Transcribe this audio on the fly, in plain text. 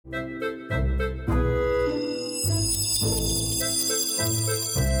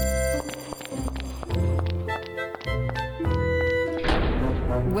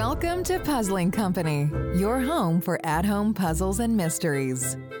Welcome to Puzzling Company, your home for at-home puzzles and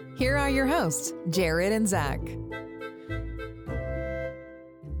mysteries. Here are your hosts, Jared and Zach.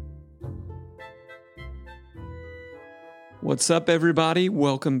 What's up, everybody?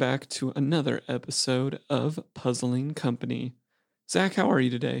 Welcome back to another episode of Puzzling Company. Zach, how are you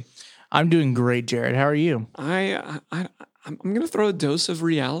today? I'm doing great, Jared. How are you? I'm going to throw a dose of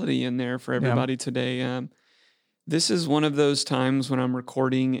reality in there for everybody today. This is one of those times when I'm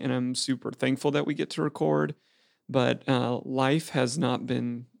recording and I'm super thankful that we get to record, but life has not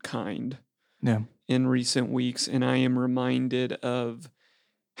been kind in recent weeks, and I am reminded of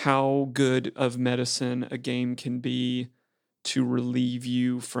how good of medicine a game can be to relieve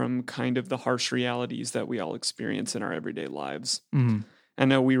you from kind of the harsh realities that we all experience in our everyday lives. Mm-hmm. I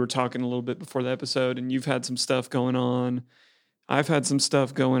know we were talking a little bit before the episode, and you've had some stuff going on. I've had some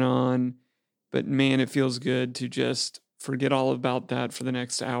stuff going on. But man, it feels good to just forget all about that for the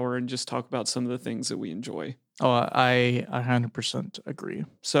next hour and just talk about some of the things that we enjoy. Oh, I 100% agree.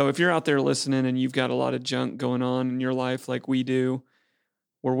 So if you're out there listening and you've got a lot of junk going on in your life like we do,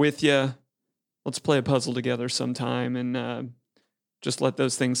 we're with you. Let's play a puzzle together sometime and just let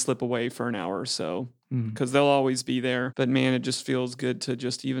those things slip away for an hour or so, because they'll always be there. But man, it just feels good to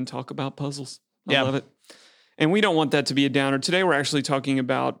just even talk about puzzles. I love it. And we don't want that to be a downer. Today, we're actually talking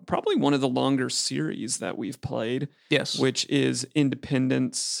about probably one of the longer series that we've played. Yes. Which is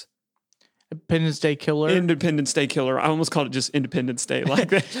Independence Day Killer. Independence Day Killer. I almost called it just Independence Day. Like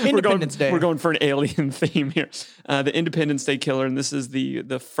that. Independence Day. We're going for an alien theme here. The Independence Day Killer, and this is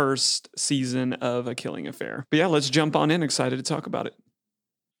the first season of A Killing Affair. But yeah, let's jump on in. Excited to talk about it.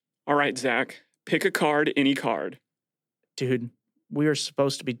 All right, Zach. Pick a card, any card. Dude, we are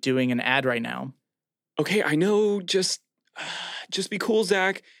supposed to be doing an ad right now. Okay, I know, just be cool,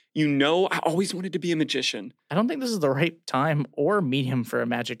 Zach. You know, I always wanted to be a magician. I don't think this is the right time or medium for a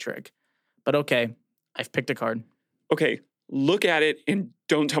magic trick. But okay, I've picked a card. Okay, look at it and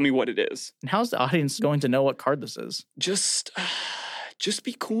don't tell me what it is. And how's the audience going to know what card this is? Just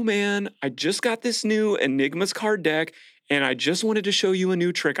be cool, man. I just got this new Enigmas card deck, and I just wanted to show you a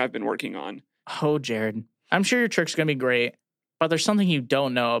new trick I've been working on. Oh, Jared, I'm sure your trick's going to be great, but there's something you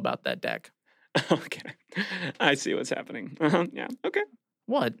don't know about that deck. Okay, I see what's happening. Yeah, okay.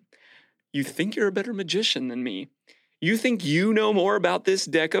 What? You think you're a better magician than me. You think you know more about this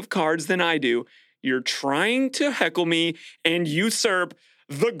deck of cards than I do. You're trying to heckle me and usurp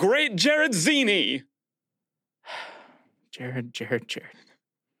the great Jared Zini. Jared.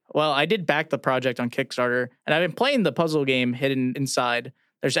 Well, I did back the project on Kickstarter, and I've been playing the puzzle game Hidden Inside.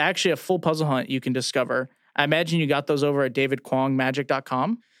 There's actually a full puzzle hunt you can discover. I imagine you got those over at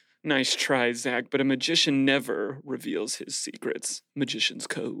davidkwongmagic.com. Nice try, Zach, but a magician never reveals his secrets. Magician's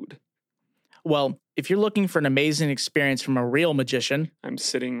code. Well, if you're looking for an amazing experience from a real magician, I'm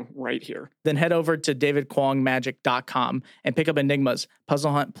sitting right here. Then head over to davidkwongmagic.com and pick up Enigma's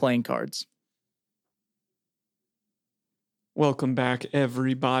Puzzle Hunt playing cards. Welcome back,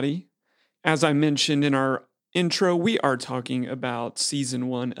 everybody. As I mentioned in our intro, we are talking about Season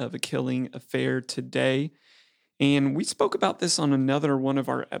 1 of A Killing Affair today. And we spoke about this on another one of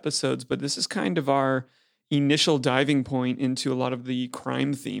our episodes, but this is kind of our initial diving point into a lot of the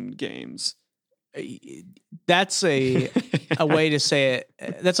crime-themed games. That's a way to say it.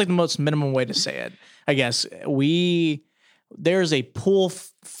 That's like the most minimum way to say it, I guess. There's a pool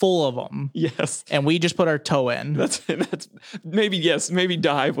full of them. Yes. And we just put our toe in. That's maybe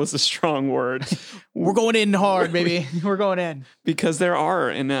dive was a strong word. We're going in hard, baby. We're going in. Because there are,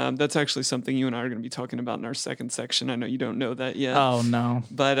 and that's actually something you and I are going to be talking about in our second section. I know you don't know that yet. Oh, no.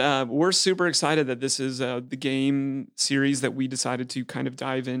 But we're super excited that this is the game series that we decided to kind of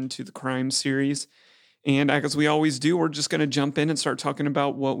dive into the crime series. And as we always do, we're just going to jump in and start talking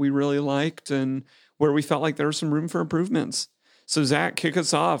about what we really liked and where we felt like there was some room for improvements. So Zach, kick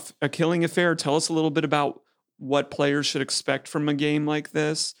us off. A Killing Affair, tell us a little bit about what players should expect from a game like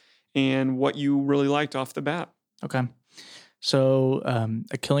this and what you really liked off the bat. Okay. So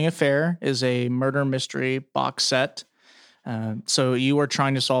A Killing Affair is a murder mystery box set. So you are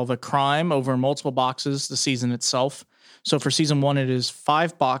trying to solve a crime over multiple boxes the season itself. So for season 1, it is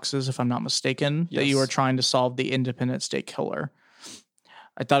 5 boxes, if I'm not mistaken, that you are trying to solve the Independence Day Killer.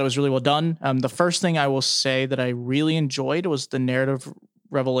 I thought it was really well done. The first thing I will say that I really enjoyed was the narrative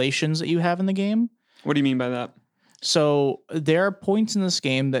revelations that you have in the game. What do you mean by that? So there are points in this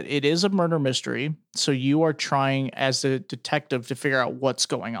game that it is a murder mystery. So you are trying as a detective to figure out what's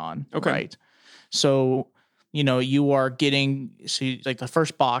going on. Okay. Right. So you are getting, like the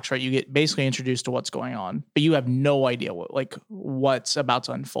first box, right? You get basically introduced to what's going on, but you have no idea what's about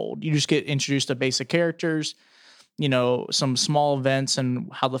to unfold. You just get introduced to basic characters, some small events and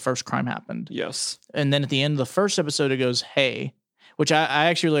how the first crime happened. Yes. And then at the end of the first episode, it goes, hey, which I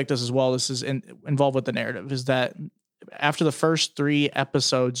actually really like this as well. This is involved with the narrative, is that after the first 3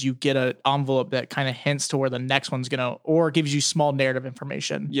 episodes, you get an envelope that kind of hints to where the next one's going to, or gives you small narrative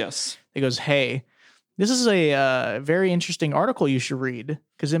information. Yes. It goes, hey, this is a very interesting article you should read,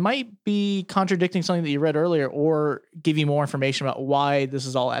 because it might be contradicting something that you read earlier or give you more information about why this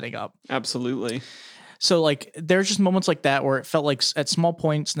is all adding up. Absolutely. So like there's just moments like that where it felt like at small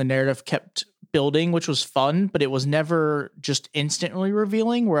points the narrative kept building, which was fun, but it was never just instantly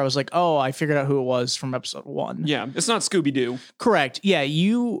revealing where I was like, oh, I figured out who it was from episode 1. Yeah, it's not Scooby-Doo. Correct. Yeah,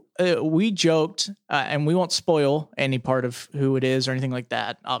 we joked, and we won't spoil any part of who it is or anything like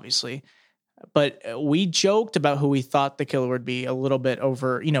that, obviously. But we joked about who we thought the killer would be a little bit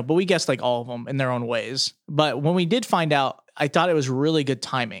over, but we guessed like all of them in their own ways. But when we did find out, I thought it was really good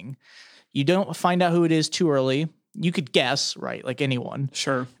timing. You don't find out who it is too early. You could guess, right? Like anyone.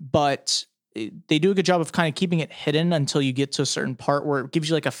 Sure. But they do a good job of kind of keeping it hidden until you get to a certain part where it gives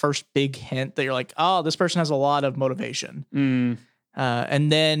you like a first big hint that you're like, oh, this person has a lot of motivation.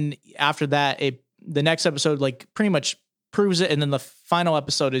 And then after that, the next episode like pretty much proves it. And then the final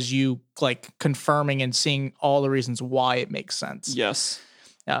episode is you like confirming and seeing all the reasons why it makes sense. Yes.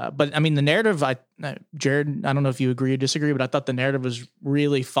 But I mean, the narrative, Jared, I don't know if you agree or disagree, but I thought the narrative was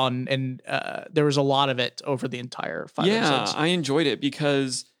really fun. And there was a lot of it over the entire 5 episodes. Yeah, I enjoyed it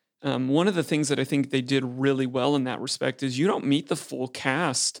because one of the things that I think they did really well in that respect is you don't meet the full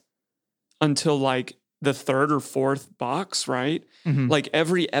cast until like the 3rd or 4th box, right? Mm-hmm. Like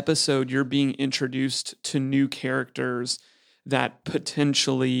every episode, you're being introduced to new characters that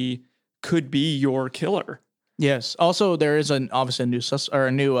potentially could be your killer. Yes. Also, there is obviously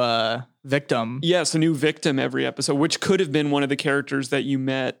a new victim. Yes, a new victim every episode, which could have been one of the characters that you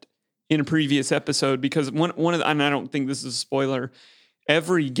met in a previous episode. Because one of the, and I don't think this is a spoiler,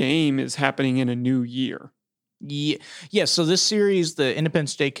 every game is happening in a new year. Yeah. So this series, the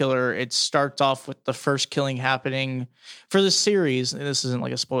Independence Day Killer, it starts off with the first killing happening for this series. And this isn't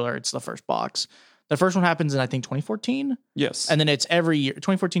like a spoiler. It's the first box. The first one happens in, I think, 2014. Yes. And then it's every year,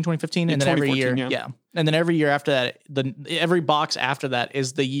 2014, 2015. And then every year. Yeah. And then every year after that, every box after that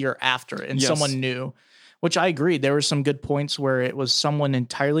is the year after it and someone new, which I agree. There were some good points where it was someone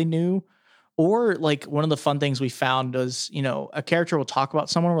entirely new. Or like one of the fun things we found was, a character will talk about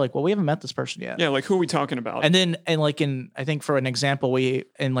someone. We're like, well, we haven't met this person yet. Yeah, like who are we talking about? And then, I think for an example,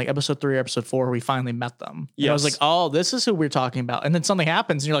 in like episode 3 or episode 4, we finally met them. Yes. And I was like, oh, this is who we're talking about. And then something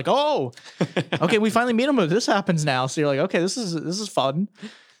happens and you're like, oh, okay, we finally meet them, but this happens now. So you're like, okay, this is fun.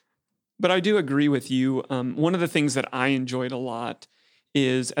 But I do agree with you. One of the things that I enjoyed a lot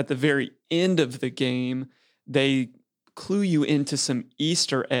is at the very end of the game, they clue you into some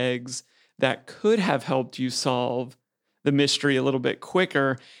Easter eggs that could have helped you solve the mystery a little bit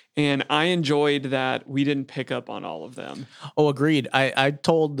quicker. And I enjoyed that we didn't pick up on all of them. Oh, agreed. I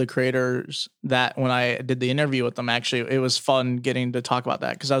told the creators that when I did the interview with them, actually, it was fun getting to talk about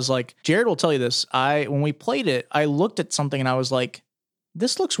that. Because I was like, Jared will tell you this. When we played it, I looked at something and I was like,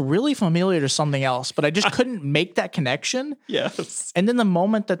 this looks really familiar to something else, but I just couldn't make that connection. Yes. And then the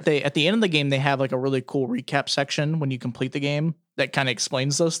moment that at the end of the game, they have like a really cool recap section when you complete the game that kind of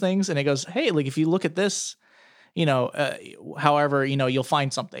explains those things. And it goes, hey, like if you look at this, however, you'll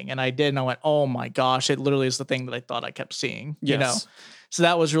find something. And I did. And I went, oh my gosh, it literally is the thing that I thought I kept seeing, yes. So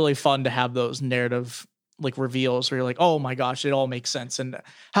that was really fun to have those narrative like reveals where you're like, oh my gosh, it all makes sense. And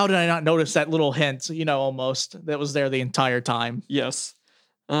how did I not notice that little hint, almost that was there the entire time? Yes.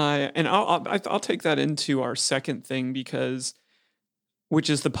 And I'll take that into our second thing which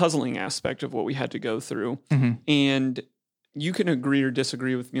is the puzzling aspect of what we had to go through. Mm-hmm. And you can agree or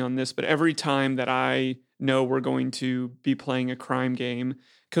disagree with me on this, but every time that I know we're going to be playing a crime game,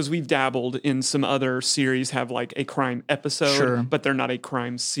 because we've dabbled in some other series have like a crime episode, sure, but they're not a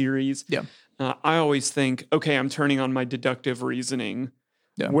crime series. Yeah. I always think, okay, I'm turning on my deductive reasoning,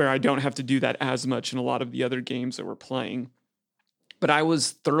 where I don't have to do that as much in a lot of the other games that we're playing. But I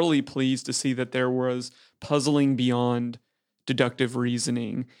was thoroughly pleased to see that there was puzzling beyond deductive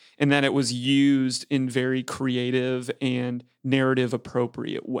reasoning and that it was used in very creative and narrative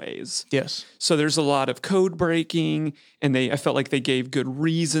appropriate ways. Yes. So there's a lot of code breaking, and I felt like they gave good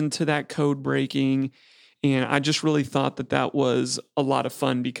reason to that code breaking. And I just really thought that was a lot of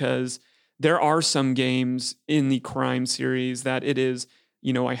fun because there are some games in the crime series that it is,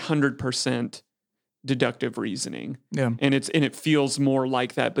 100% deductive reasoning. Yeah. And it feels more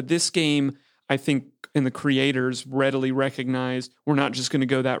like that. But this game, I think, and the creators readily recognized we're not just going to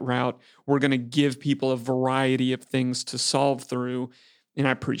go that route. We're going to give people a variety of things to solve through. And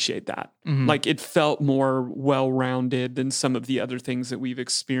I appreciate that. Like, it felt more well-rounded than some of the other things that we've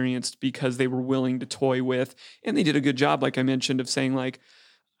experienced because they were willing to toy with. And they did a good job, like I mentioned, of saying, like,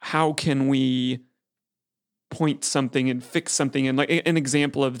 how can we point something and fix something? And like an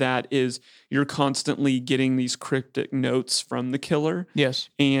example of that is you're constantly getting these cryptic notes from the killer. Yes.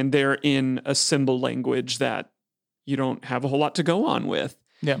 And they're in a symbol language that you don't have a whole lot to go on with.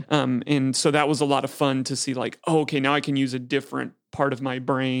 Yeah. And so that was a lot of fun to see, like, oh, okay, now I can use a different part of my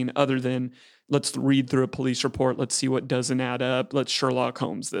brain other than let's read through a police report. Let's see what doesn't add up. Let's Sherlock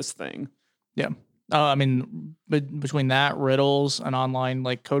Holmes this thing. Yeah. I mean, between that, riddles, and online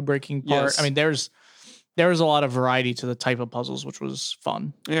like code breaking part, Yes. I mean, there was a lot of variety to the type of puzzles, which was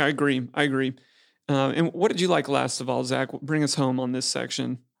fun. Yeah, I agree. And what did you like last of all, Zach? Bring us home on this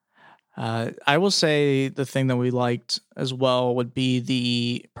section. I will say the thing that we liked as well would be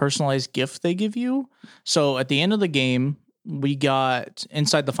the personalized gift they give you. So at the end of the game, we got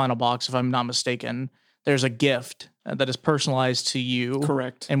inside the final box, if I'm not mistaken, there's a gift that is personalized to you.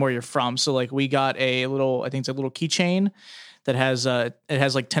 Correct. And where you're from. So like we got a little, I think it's a little keychain that has it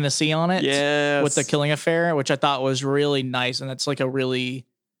has like Tennessee on it. Yes. With the Killing Affair, which I thought was really nice. And that's like a really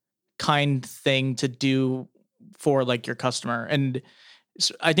kind thing to do for like your customer. And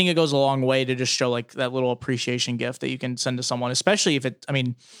I think it goes a long way to just show like that little appreciation gift that you can send to someone, especially if it, I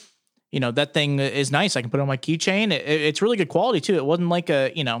mean, you know, that thing is nice. I can put it on my keychain. It's really good quality too. It wasn't like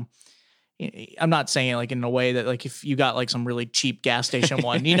a, you know, I'm not saying it like in a way that like if you got like some really cheap gas station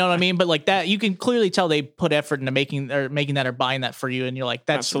one, you know what I mean? But like that, you can clearly tell they put effort into making that or buying that for you. And you're like,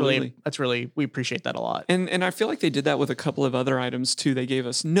 that's really, we appreciate that a lot. And I feel like they did that with a couple of other items too. They gave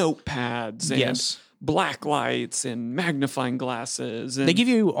us notepads and Yes. black lights and magnifying glasses. And They give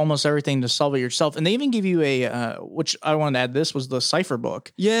you almost everything to solve it yourself. And they even give you a, which I wanted to add, this was the cipher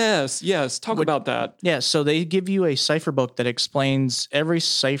book. Yes. Talk about that. Yeah, so they give you a cipher book that explains every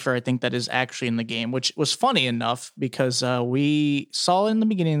cipher, I think, that is actually in the game, which was funny enough because we saw it in the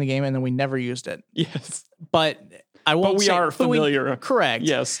beginning of the game and then we never used it. Yes. But I won't we say, are familiar. Correct.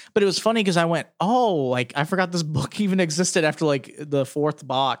 Yes. But it was funny because I went, oh, like I forgot this book even existed after like the fourth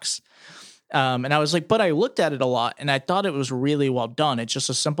box. And I was like, but I looked at it a lot and I thought it was really well done. It's just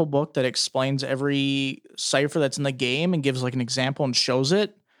a simple book that explains every cipher that's in the game and gives like an example and shows it.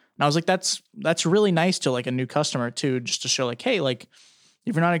 And I was like, that's really nice to like a new customer too, just to show like, hey, like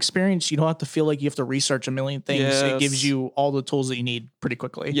if you're not experienced, you don't have to feel like you have to research a million things. Yes. It gives you all the tools that you need pretty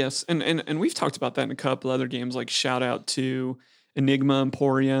quickly. Yes. And we've talked about that in a couple other games, like shout out to Enigma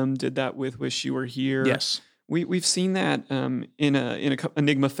Emporium, did that with Wish You Were Here. Yes. We've seen that in a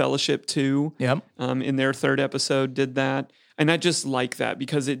Enigma Fellowship too. Yep. In their third episode did that. And I just like that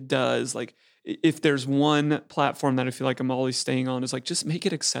because it does, like, if there's one platform that I feel like I'm always staying on is like, just make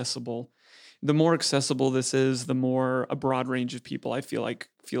it accessible. The more accessible this is, the more a broad range of people I feel like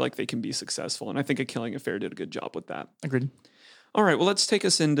they can be successful. And I think A Killing Affair did a good job with that. Agreed. All right, well, let's take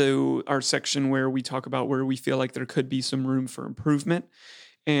us into our section where we talk about where we feel like there could be some room for improvement.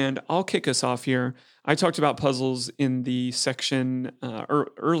 And I'll kick us off here. I talked about puzzles in the section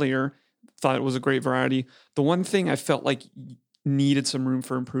earlier, thought it was a great variety. The one thing I felt like needed some room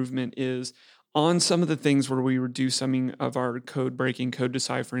for improvement is on some of the things where we would do something of our code breaking, code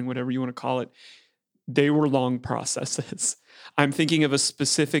deciphering, whatever you want to call it, they were long processes. I'm thinking of a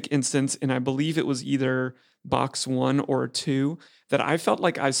specific instance, and I believe it was either box 1 or 2, that I felt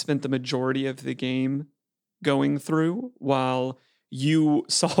like I spent the majority of the game going through while you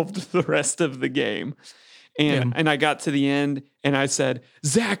solved the rest of the game. And I got to the end and I said,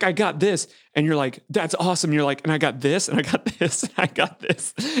 Zach, I got this. And you're like, that's awesome. You're like, and I got this and I got this and I got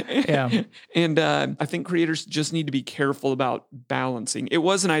this. Yeah. And I think creators just need to be careful about balancing. It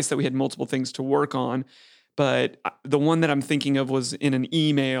was nice that we had multiple things to work on, but the one that I'm thinking of was in an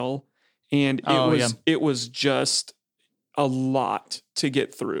email, and it was just a lot to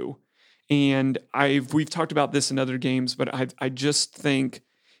get through. And we've talked about this in other games, but I just think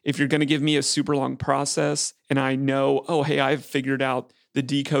if you're going to give me a super long process and I know, oh, hey, I've figured out the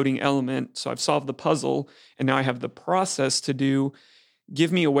decoding element, so I've solved the puzzle, and now I have the process to do,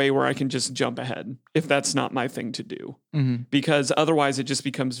 give me a way where I can just jump ahead if that's not my thing to do. Mm-hmm. Because otherwise it just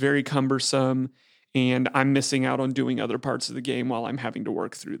becomes very cumbersome and I'm missing out on doing other parts of the game while I'm having to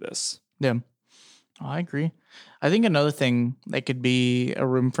work through this. Yeah, I agree. I think another thing that could be a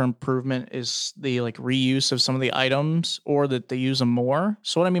room for improvement is the like reuse of some of the items, or that they use them more.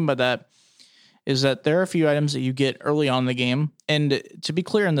 So what I mean by that is that there are a few items that you get early on in the game. And to be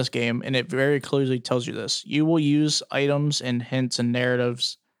clear in this game, and it very clearly tells you this, you will use items and hints and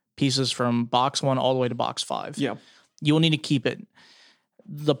narratives pieces from box 1 all the way to box 5. Yeah. You will need to keep it.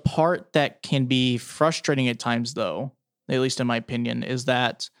 The part that can be frustrating at times, though, at least in my opinion, is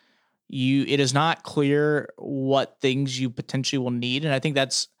that it is not clear what things you potentially will need. And I think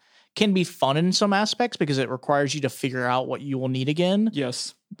that's can be fun in some aspects because it requires you to figure out what you will need again.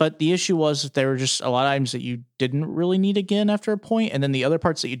 Yes. But the issue was that there were just a lot of items that you didn't really need again after a point, and then the other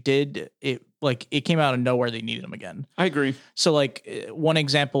parts that you did, it came out of nowhere that you needed them again. I agree. So like one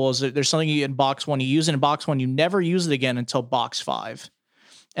example is that there's something in box 1 you use, and in box 1 you never use it again until box 5.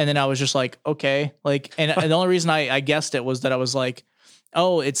 And then I was just like, okay, like, and the only reason I guessed it was that I was like,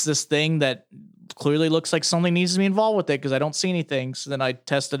 oh, it's this thing that clearly looks like something needs to be involved with it because I don't see anything. So then I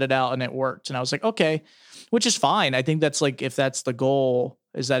tested it out and it worked. And I was like, okay, which is fine. I think that's like, if that's the goal,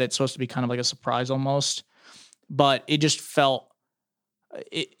 is that it's supposed to be kind of like a surprise almost. But it just felt,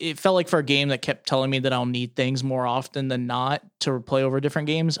 it felt like for a game that kept telling me that I'll need things more often than not to play over different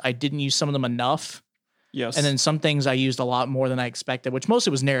games, I didn't use some of them enough. Yes. And then some things I used a lot more than I expected, which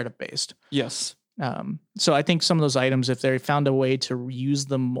mostly was narrative based. Yes. So I think some of those items, if they found a way to use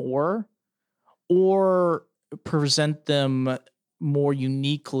them more or present them more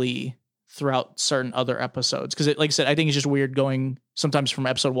uniquely throughout certain other episodes, because like I said, I think it's just weird going sometimes from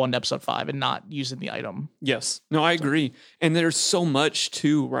episode 1 to episode 5 and not using the item. Yes. No, I agree. And there's so much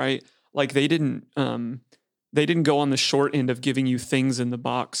too, right? Like they didn't go on the short end of giving you things in the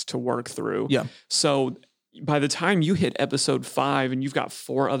box to work through. Yeah. So by the time you hit episode 5 and you've got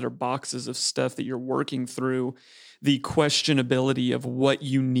 4 other boxes of stuff that you're working through, the questionability of what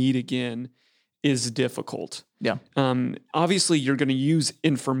you need again is difficult. Yeah. Obviously you're going to use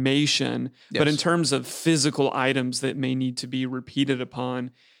information, Yes. but in terms of physical items that may need to be repeated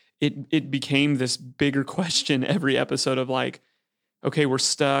upon, it became this bigger question every episode of like, okay, we're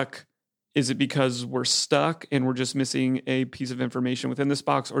stuck. Is it because we're stuck and we're just missing a piece of information within this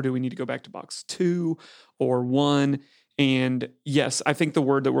box, or do we need to go back to box 2 or 1? And yes, I think the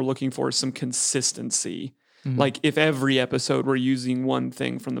word that we're looking for is some consistency. Mm-hmm. Like if every episode we're using one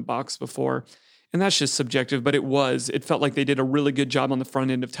thing from the box before, and that's just subjective, but it felt like they did a really good job on the front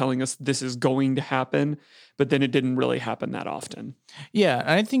end of telling us this is going to happen, but then it didn't really happen that often. Yeah. And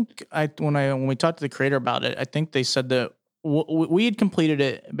I think when we talked to the creator about it, I think they said that we had completed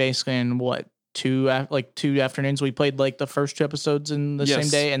it basically in two afternoons. We played like the first 2 episodes in the same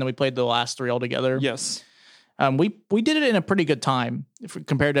day, and then we played the last 3 all together. Yes. We did it in a pretty good time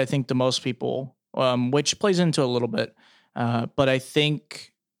compared to, I think, to most people, which plays into a little bit. But I think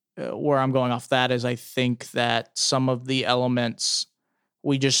where I'm going off that is I think that some of the elements,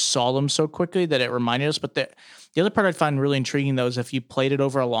 we just saw them so quickly that it reminded us. But the other part I find really intriguing, though, is if you played it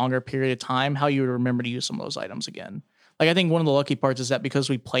over a longer period of time, how you would remember to use some of those items again. Like, I think one of the lucky parts is that because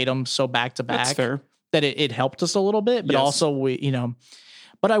we played them so back to back, that it helped us a little bit, but also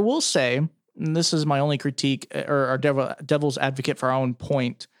but I will say, and this is my only critique or devil's advocate for our own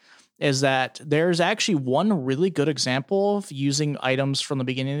point, is that there's actually one really good example of using items from the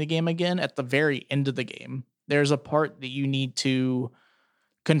beginning of the game again at the very end of the game. There's a part that you need to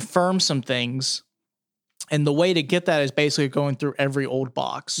confirm some things. And the way to get that is basically going through every old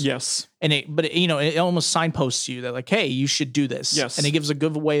box. Yes. And it almost signposts you that like, hey, you should do this. Yes. And it gives a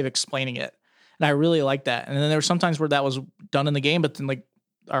good way of explaining it. And I really like that. And then there were some times where that was done in the game, but then like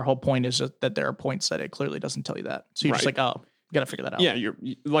our whole point is that there are points that it clearly doesn't tell you that. So you're just like, oh, you got to figure that out. Yeah. You're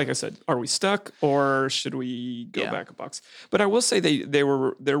like I said, are we stuck or should we go back a box? But I will say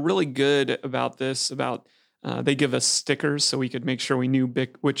they're really good about this, they give us stickers so we could make sure we knew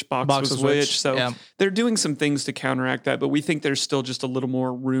which box was which. So they're doing some things to counteract that, but we think there's still just a little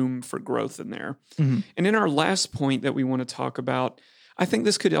more room for growth in there. Mm-hmm. And in our last point that we want to talk about, I think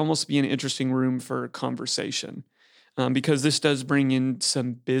this could almost be an interesting room for conversation because this does bring in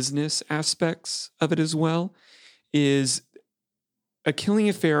some business aspects of it as well, is A Killing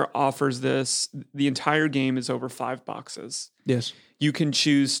Affair offers this. The entire game is over 5 boxes. Yes. You can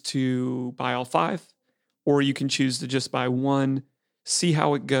choose to buy all 5. Or you can choose to just buy 1, see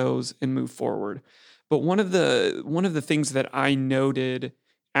how it goes, and move forward. But one of the things that I noted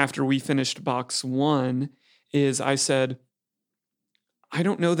after we finished box 1 is I said, I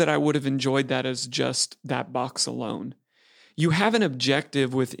don't know that I would have enjoyed that as just that box alone. You have an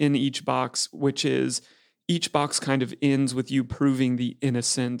objective within each box, which is each box kind of ends with you proving the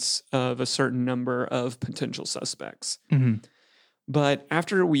innocence of a certain number of potential suspects. Mm-hmm. But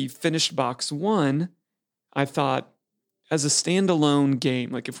after we finished box 1, I thought, as a standalone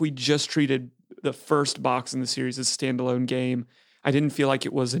game, like if we just treated the first box in the series as a standalone game, I didn't feel like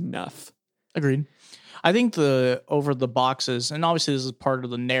it was enough. Agreed. I think over the boxes, and obviously this is part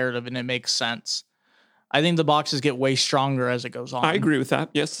of the narrative and it makes sense, I think the boxes get way stronger as it goes on. I agree with that,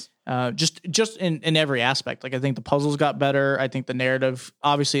 yes. Just in every aspect. Like I think the puzzles got better. I think the narrative,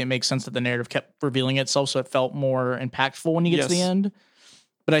 obviously it makes sense that the narrative kept revealing itself, so it felt more impactful when you get to the end.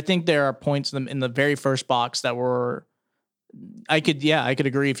 But I think there are points in the very first box that were, I could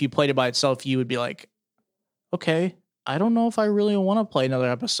agree. If you played it by itself, you would be like, okay, I don't know if I really want to play another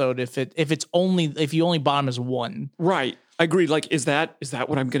episode if you only bought them as one. Right. Agreed. Like, is that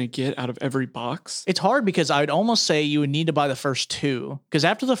what I'm going to get out of every box? It's hard because I would almost say you would need to buy the first two, because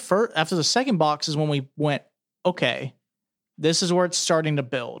after the second box is when we went, okay, this is where it's starting to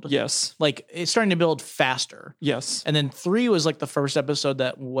build. Yes. Like it's starting to build faster. Yes. And then 3 was like the first episode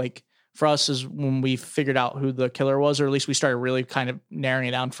that like for us is when we figured out who the killer was, or at least we started really kind of narrowing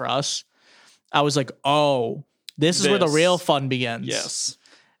it down for us. I was like, oh, this is where the real fun begins. Yes.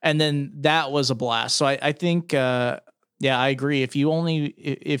 And then that was a blast. So I think, yeah, I agree. If you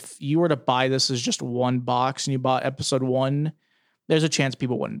were to buy this as just one box and you bought episode 1, there's a chance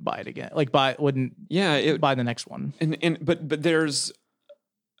people wouldn't buy it again. Like wouldn't buy the next one. But there's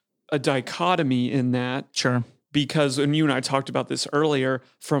a dichotomy in that. Sure. Because when you and I talked about this earlier,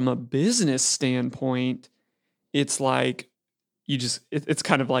 from a business standpoint, it's like it's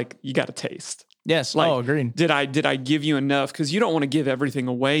kind of like you got to taste. Yes. Like, agreed. Did I give you enough? Because you don't want to give everything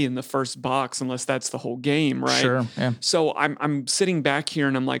away in the first box unless that's the whole game, right? Sure. Yeah. So I'm sitting back here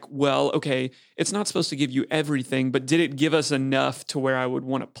and I'm like, well, okay, it's not supposed to give you everything, but did it give us enough to where I would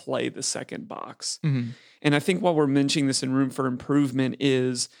want to play the second box? Mm-hmm. And I think while we're mentioning this in Room for Improvement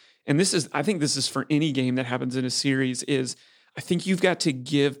is, and I think this is for any game that happens in a series, is I think you've got to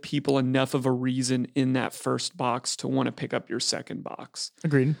give people enough of a reason in that first box to want to pick up your second box.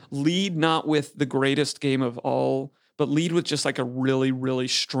 Agreed. Lead not with the greatest game of all, but lead with just like a really, really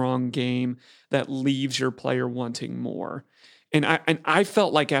strong game that leaves your player wanting more. And I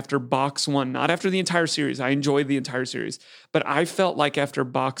felt like after box 1, not after the entire series, I enjoyed the entire series, but I felt like after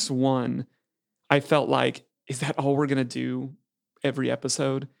box 1, I felt like, is that all we're going to do every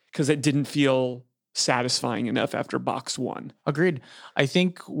episode? Because it didn't feel satisfying enough after box 1. Agreed. I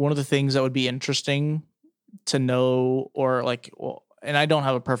think one of the things that would be interesting to know, or like, well, and I don't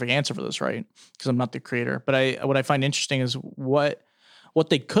have a perfect answer for this, right? Because I'm not the creator, but what I find interesting is what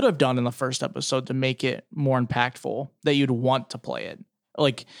they could have done in the first episode to make it more impactful, that you'd want to play it,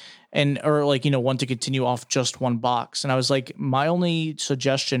 want to continue off just one box. And I was like, my only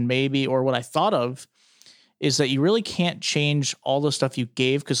suggestion maybe, or what I thought of, is that you really can't change all the stuff you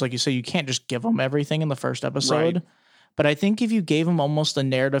gave, because like you say, you can't just give them everything in the first episode. Right. But I think if you gave them almost the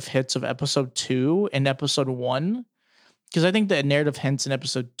narrative hits of episode 2 and episode 1, because I think the narrative hints in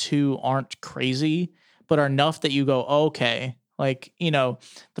episode 2 aren't crazy, but are enough that you go, oh, okay. Like, the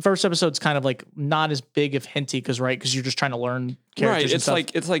first episode's kind of like not as big of hinty because you're just trying to learn characters.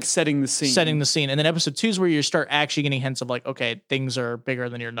 Right. It's like setting the scene. And then episode 2 is where you start actually getting hints of like, okay, things are bigger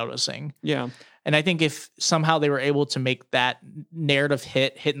than you're noticing. Yeah. And I think if somehow they were able to make that narrative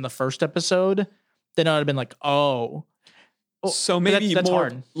hit in the first episode, then it would have been like, oh. So maybe that's more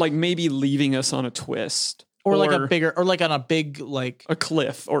hard. Like maybe leaving us on a twist. Or like a bigger, or like on a big, like a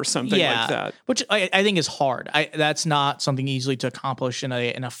cliff or something like that. Which I think is hard. That's not something easily to accomplish in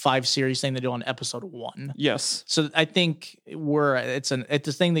a 5 series thing they do on episode 1. Yes. So I think it's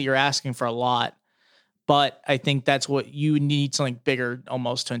a thing that you're asking for a lot, but I think that's what you need, something bigger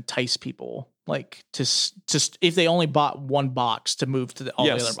almost to entice people. Like to if they only bought one box to move to all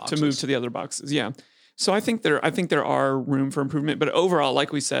the other boxes. To move to the other boxes. Yeah. So I think there are room for improvement, but overall,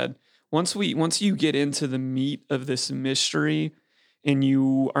 like we said, once you get into the meat of this mystery and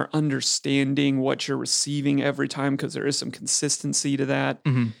you are understanding what you're receiving every time, because there is some consistency to that,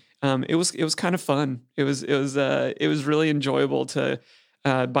 it was kind of fun. It was really enjoyable to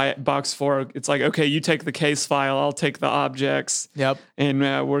by box 4. It's like, okay, you take the case file, I'll take the objects. Yep.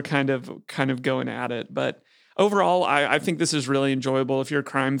 And we're kind of going at it. But overall, I think this is really enjoyable. If you're a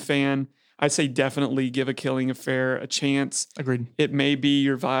crime fan, I'd say definitely give A Killing Affair a chance. Agreed. It may be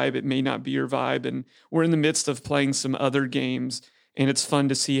your vibe. It may not be your vibe. And we're in the midst of playing some other games, and it's fun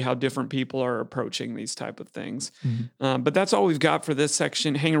to see how different people are approaching these type of things. Mm-hmm. But that's all we've got for this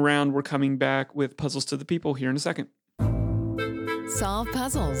section. Hang around. We're coming back with Puzzles to the People here in a second. Solve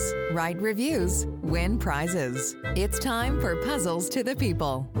puzzles, write reviews, win prizes. It's time for Puzzles to the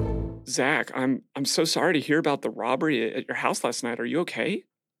People. Zach, I'm so sorry to hear about the robbery at your house last night. Are you okay?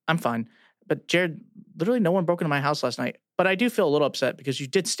 I'm fine. But Jared, literally no one broke into my house last night. But I do feel a little upset because you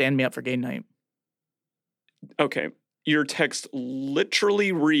did stand me up for game night. Okay. Your text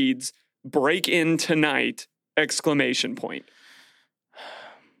literally reads, "break in tonight!" !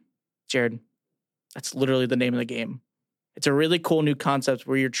 Jared, that's literally the name of the game. It's a really cool new concept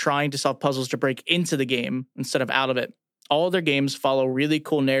where you're trying to solve puzzles to break into the game instead of out of it. All of their games follow really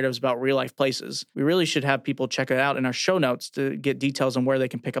cool narratives about real life places. We really should have people check it out in our show notes to get details on where they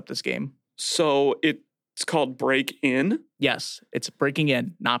can pick up this game. So it's called Break In? Yes, it's breaking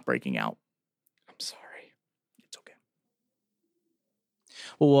in, not breaking out. I'm sorry. It's okay.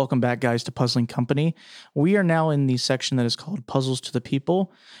 Well, welcome back, guys, to Puzzling Company. We are now in the section that is called Puzzles to the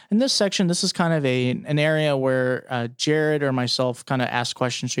People. In this section, this is kind of an area where Jared or myself kind of ask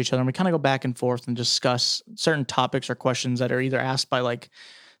questions to each other, and we kind of go back and forth and discuss certain topics or questions that are either asked by like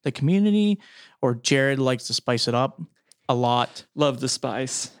the community, or Jared likes to spice it up a lot. Love the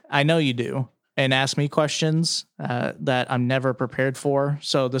spice. I know you do. And ask me questions that I'm never prepared for.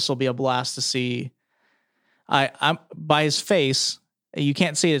 So this will be a blast to see. I'm by his face. You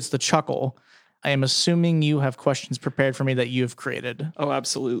can't see it. It's the chuckle. I am assuming you have questions prepared for me that you have created. Oh,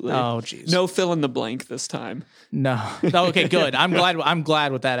 absolutely. Oh, geez. No fill in the blank this time. No. Okay, good. I'm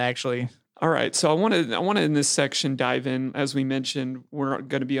glad with that, actually. All right. So I want to in this section dive in. As we mentioned, we're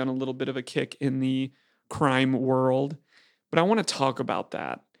going to be on a little bit of a kick in the crime world, but I want to talk about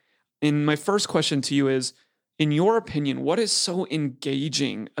that. And my first question to you is, in your opinion, what is so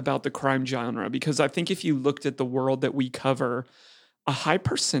engaging about the crime genre? Because I think if you looked at the world that we cover, a high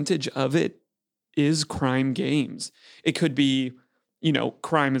percentage of it is crime games. It could be,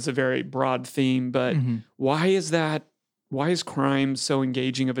 crime is a very broad theme, but why is that? Why is crime so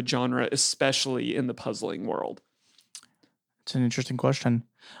engaging of a genre, especially in the puzzling world? It's an interesting question.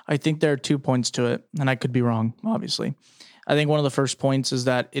 I think there are 2 points to it, and I could be wrong, obviously. I think one of the first points is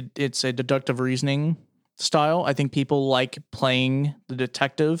that it's a deductive reasoning style. I think people like playing the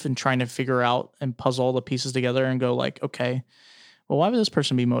detective and trying to figure out and puzzle all the pieces together and go like, okay, well, why would this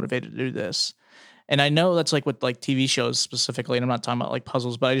person be motivated to do this? And I know that's like with like TV shows specifically, and I'm not talking about like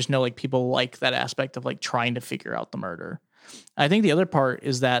puzzles, but I just know like people like that aspect of like trying to figure out the murder. I think the other part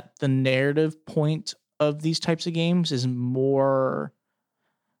is that the narrative point of these types of games is more,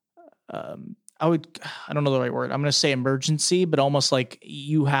 I don't know the right word. I'm going to say emergency, but almost like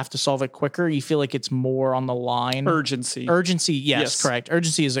you have to solve it quicker. You feel like it's more on the line. Urgency. Yes, correct.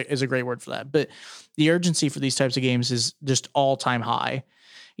 Urgency is a great word for that. But the urgency for these types of games is just all-time high.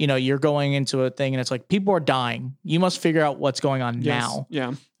 You're going into a thing and it's like, people are dying. You must figure out what's going on now.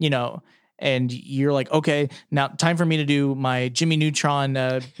 Yeah. And you're like, okay, now time for me to do my Jimmy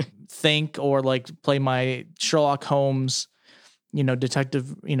Neutron think, or like play my Sherlock Holmes,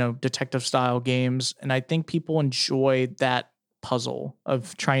 detective style games. And I think people enjoy that puzzle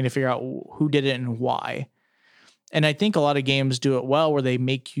of trying to figure out who did it and why. And I think a lot of games do it well, where they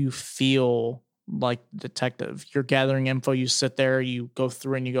make you feel like detective. You're gathering info, you sit there, you go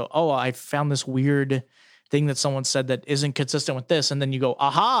through and you go, oh, I found this weird thing that someone said that isn't consistent with this. And then you go,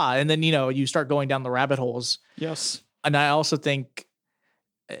 aha. And then, you start going down the rabbit holes. Yes. And I also think,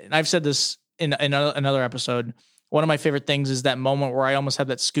 and I've said this in another episode, one of my favorite things is that moment where I almost have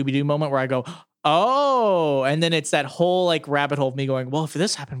that Scooby-Doo moment where I go, oh, and then it's that whole like rabbit hole of me going, well, if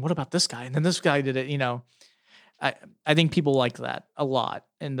this happened, what about this guy? And then this guy did it, I think people like that a lot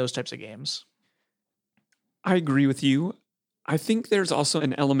in those types of games. I agree with you. I think there's also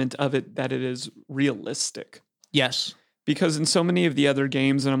an element of it that it is realistic. Yes. Because in so many of the other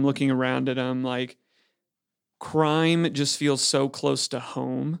games, and I'm looking around at them, like crime just feels so close to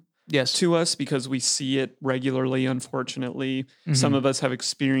home. Yes. To us, because we see it regularly, unfortunately. Mm-hmm. Some of us have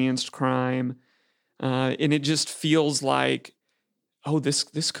experienced crime. And it just feels like, oh,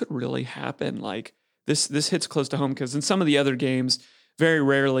 this could really happen. Like this hits close to home, because in some of the other games, very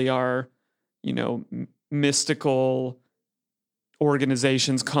rarely are, mystical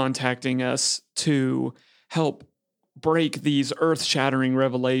organizations contacting us to help break these earth-shattering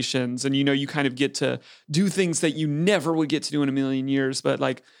revelations. And, you kind of get to do things that you never would get to do in a million years. But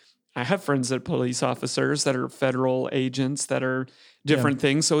like, I have friends that are police officers, that are federal agents, that are different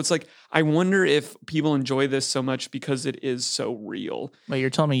things. So it's like, I wonder if people enjoy this so much because it is so real. But you're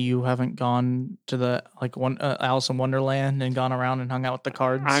telling me you haven't gone to the Alice in Wonderland and gone around and hung out with the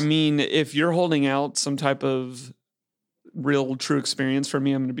cards? I mean, if you're holding out some type of real true experience for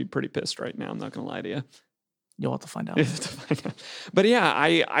me, I'm going to be pretty pissed right now. I'm not going to lie to you. You'll have to find out. But yeah,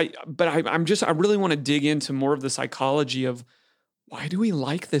 I really want to dig into more of the psychology of, why do we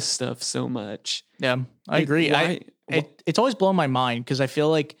like this stuff so much? Yeah, I agree. It's always blown my mind, because I feel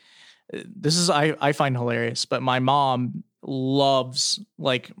like I find hilarious, but my mom loves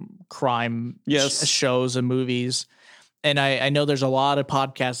like crime shows and movies. And I know there's a lot of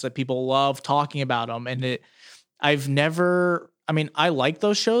podcasts that people love talking about them. And I like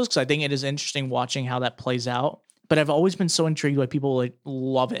those shows because I think it is interesting watching how that plays out. But I've always been so intrigued by people like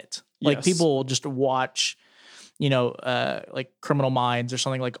love it. Like people just watch, like Criminal Minds or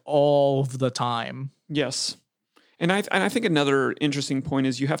something like all of the time. Yes. And I think another interesting point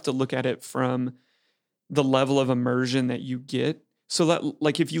is you have to look at it from the level of immersion that you get. So that,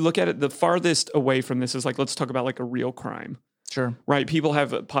 like, if you look at it, the farthest away from this is like, let's talk about like a real crime. Sure. Right. People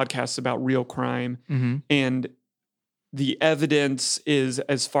have podcasts about real crime, and the evidence is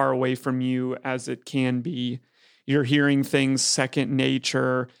as far away from you as it can be. You're hearing things second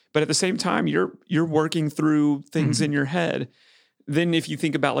nature, but at the same time, you're working through things in your head. Then if you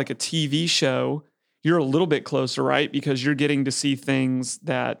think about like a TV show, you're a little bit closer, right? Because you're getting to see things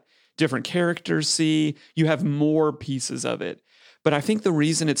that different characters see. You have more pieces of it. But I think the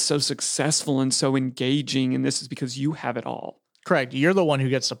reason it's so successful and so engaging in this is because you have it all. Correct. You're the one who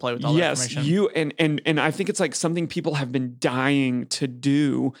gets to play with all that information. Yes, you and I think it's like something people have been dying to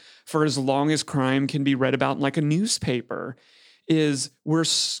do for as long as crime can be read about in like a newspaper. Is we're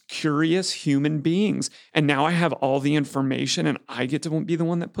curious human beings, and now I have all the information, and I get to be the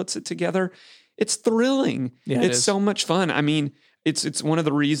one that puts it together. It's thrilling. Yeah, it's so much fun. I mean, it's one of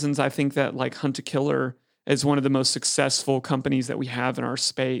the reasons I think that like Hunt a Killer is one of the most successful companies that we have in our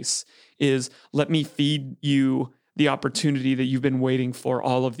space. Is let me feed you the opportunity that you've been waiting for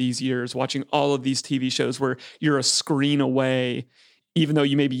all of these years, watching all of these TV shows where you're a screen away, even though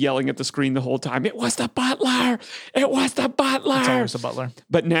you may be yelling at the screen the whole time. It was the butler. It was the butler. It's always the butler.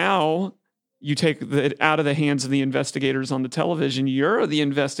 But now you take it out of the hands of the investigators on the television. You're the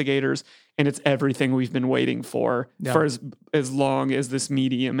investigators, and it's everything we've been waiting for as long as this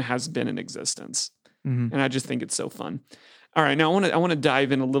medium has been in existence. And I just think it's so fun. All right, now I want to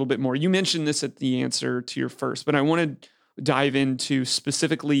dive in a little bit more. You mentioned this at the answer to your first, but I want to dive into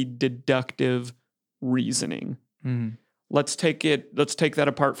specifically deductive reasoning. Let's take that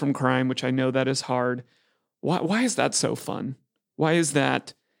apart from crime, which I know that is hard. Why is that so fun? Why is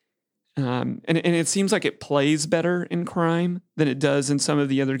that? And it seems like it plays better in crime than it does in some of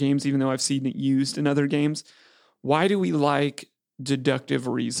the other games, even though I've seen it used in other games. Why do we like deductive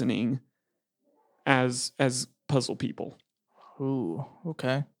reasoning as puzzle people? Ooh,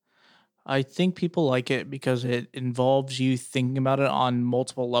 okay. I think people like it because it involves you thinking about it on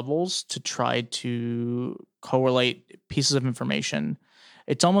multiple levels to try to correlate pieces of information.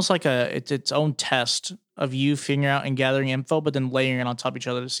 It's almost like it's its own test of you figuring out and gathering info, but then layering it on top of each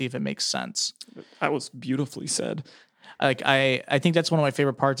other to see if it makes sense. That was beautifully said. Like I think that's one of my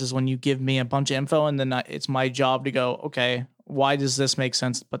favorite parts is when you give me a bunch of info and then it's my job to go, okay, why does this make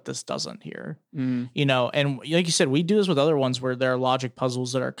sense, but this doesn't here? You know, and like you said, we do this with other ones where there are logic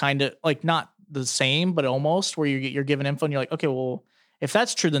puzzles that are kind of like not the same, but almost where you're given info and you're like, okay, well, if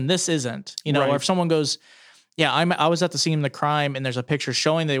that's true, then this isn't, you know, right. Or if someone goes, yeah, I was at the scene of the crime and there's a picture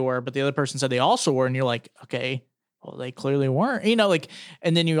showing they were, but the other person said they also were. And you're like, okay, well, they clearly weren't, you know, like,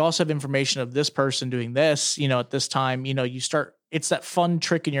 and then you also have information of this person doing this, you know, at this time, you know, it's that fun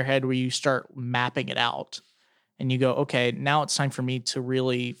trick in your head where you start mapping it out. And you go, okay, now it's time for me to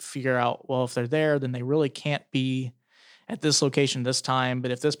really figure out, well, if they're there, then they really can't be at this location this time.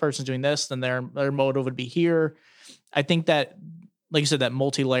 But if this person's doing this, then their motive would be here. I think that, like you said, that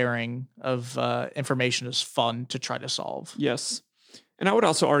multi-layering of information is fun to try to solve. Yes. And I would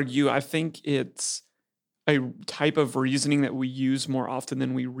also argue, I think it's a type of reasoning that we use more often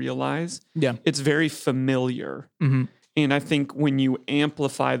than we realize. Yeah. It's very familiar. And I think when you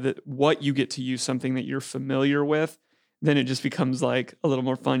amplify what you get to use something that you're familiar with, then it just becomes like a little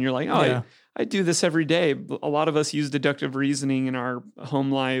more fun. You're like, oh, yeah. I do this every day. A lot of us use deductive reasoning in our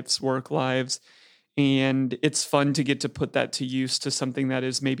home lives, work lives. And it's fun to get to put that to use to something that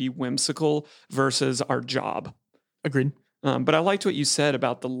is maybe whimsical versus our job. Agreed. But I liked what you said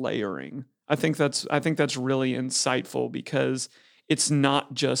about the layering. I think that's really insightful because it's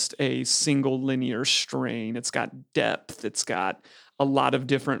not just a single linear strain. It's got depth. It's got a lot of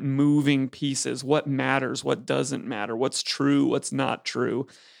different moving pieces. What matters? What doesn't matter? What's true? What's not true?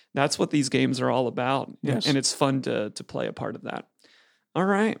 That's what these games are all about. Yes. And it's fun to play a part of that. All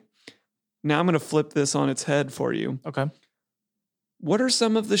right. Now I'm going to flip this on its head for you. Okay. What are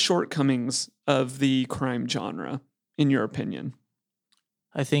some of the shortcomings of the crime genre, in your opinion?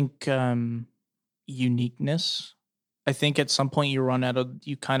 I think uniqueness. I think at some point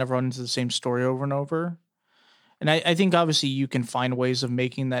you kind of run into the same story over and over. And I think obviously you can find ways of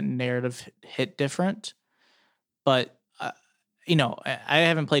making that narrative hit different. But, you know, I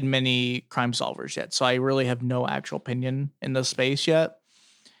haven't played many crime solvers yet, so I really have no actual opinion in the space yet.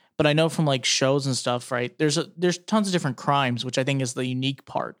 But I know from like shows and stuff, right? There's tons of different crimes, which I think is the unique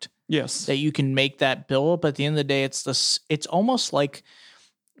part. Yes. That you can make that build, but at the end of the day, it's almost like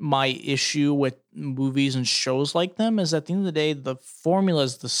my issue with movies and shows like them is at the end of the day, the formula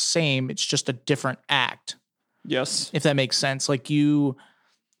is the same. It's just a different act. Yes. If that makes sense. Like you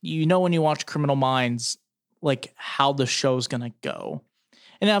know, when you watch Criminal Minds, like how the show's going to go.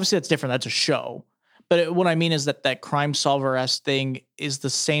 And obviously that's different. That's a show. But what I mean is that crime solver-esque thing is the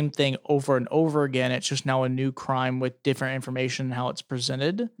same thing over and over again. It's just now a new crime with different information and how it's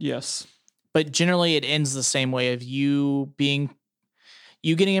presented. Yes. But generally it ends the same way of you getting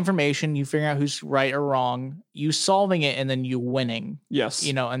information, you figuring out who's right or wrong, you solving it, and then you winning. Yes.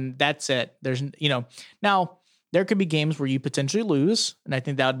 And that's it. There's, now there could be games where you potentially lose, and I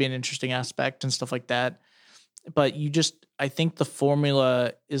think that would be an interesting aspect and stuff like that. But I think the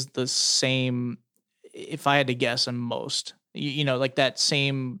formula is the same, if I had to guess, in most, like that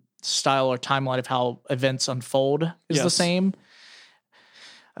same style or timeline of how events unfold is the same.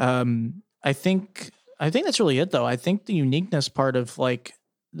 I think that's really it, though. I think the uniqueness part of like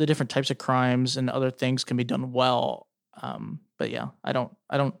the different types of crimes and other things can be done well. But yeah,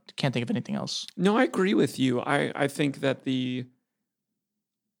 can't think of anything else. No, I agree with you. I think that the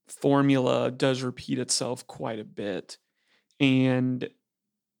formula does repeat itself quite a bit. And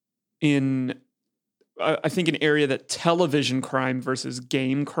I think an area that television crime versus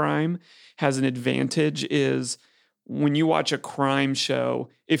game crime has an advantage is when you watch a crime show,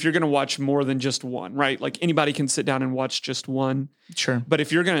 if you're going to watch more than just one, right? Like anybody can sit down and watch just one. Sure. But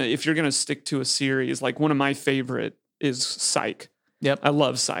if you're going to stick to a series, like one of my favorite is Psych. Yep. I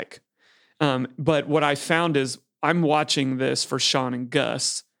love Psych. But what I found is I'm watching this for Sean and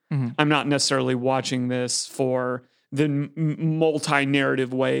Gus. Mm-hmm. I'm not necessarily watching this for the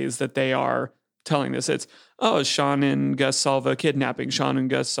multi-narrative ways that they are telling this. It's, Sean and Gus solve a kidnapping. Sean and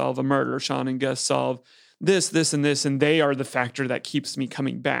Gus solve a murder. Sean and Gus solve this, and this, and they are the factor that keeps me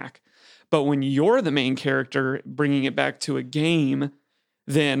coming back. But when you're the main character, bringing it back to a game,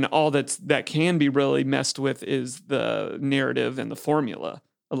 then all that can be really messed with is the narrative and the formula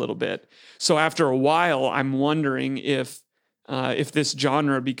a little bit. So after a while, I'm wondering if this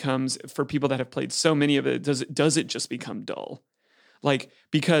genre becomes, for people that have played so many of it, does it just become dull? Like,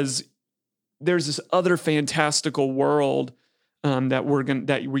 because there's this other fantastical world that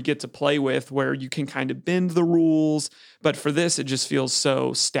we get to play with where you can kind of bend the rules, but for this it just feels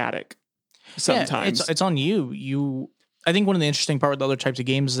so static sometimes. Yeah, it's on you. I think one of the interesting part with the other types of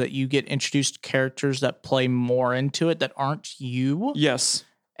games is that you get introduced to characters that play more into it that aren't you. Yes.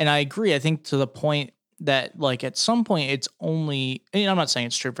 And I agree. I think to the point that like at some point it's only, and I'm not saying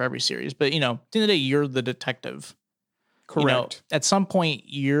it's true for every series, but at the end of the day, you're the detective. Correct. At some point,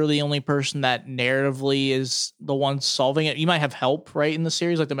 you're the only person that narratively is the one solving it. You might have help, right, in the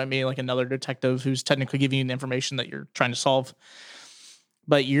series. Like there might be like another detective who's technically giving you the information that you're trying to solve.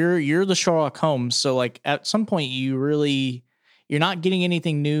 But you're the Sherlock Holmes. So like at some point, you're not getting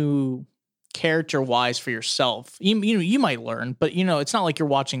anything new character-wise for yourself. You might learn, but it's not like you're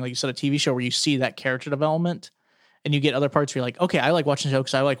watching, like you said, a TV show where you see that character development, and you get other parts where you're like, okay, I like watching the show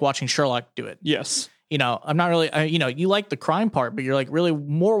because I like watching Sherlock do it. Yes. I'm not really, you like the crime part, but you're like really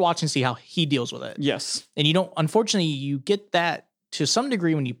more watching to see how he deals with it. Yes. And unfortunately, you get that to some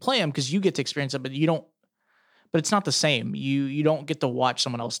degree when you play him because you get to experience it, but it's not the same. You don't get to watch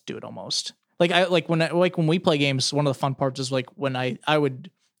someone else do it almost. When we play games, one of the fun parts is like when I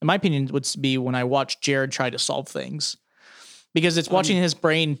would, in my opinion, would be when I watch Jared try to solve things. Because it's watching his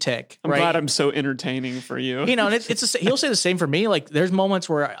brain tick. I'm glad I'm so entertaining for you. And he'll say the same for me. Like there's moments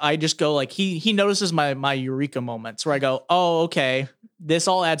where I just go like he notices my eureka moments where I go, oh, okay, this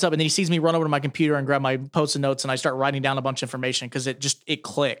all adds up. And then he sees me run over to my computer and grab my Post-it notes and I start writing down a bunch of information because it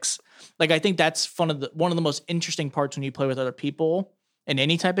clicks. Like I think that's one of the most interesting parts when you play with other people in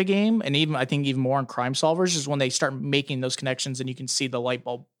any type of game, and I think even more in crime solvers is when they start making those connections and you can see the light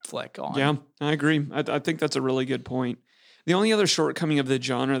bulb flick on. Yeah, I agree. I think that's a really good point. The only other shortcoming of the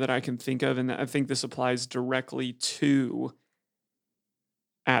genre that I can think of, and I think this applies directly to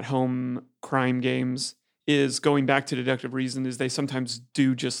at-home crime games, is going back to deductive reason, is they sometimes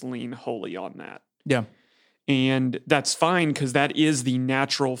do just lean wholly on that. Yeah. And that's fine because that is the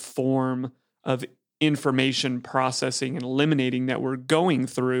natural form of information processing and eliminating that we're going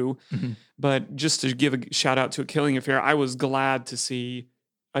through. Mm-hmm. But just to give a shout out to A Killing Affair, I was glad to see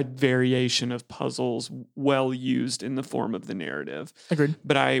a variation of puzzles well used in the form of the narrative. Agreed.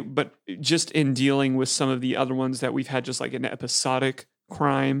 But just in dealing with some of the other ones that we've had, just like an episodic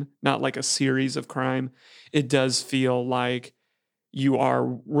crime, not like a series of crime, it does feel like you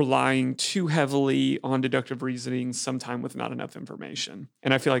are relying too heavily on deductive reasoning, sometime with not enough information.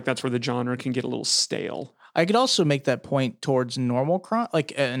 And I feel like that's where the genre can get a little stale. I could also make that point towards normal crime,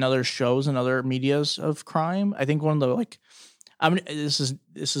 like in other shows and other medias of crime. I think one of the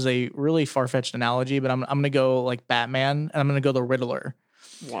this is a really far-fetched analogy, but I'm going to go like Batman, and I'm going to go the Riddler.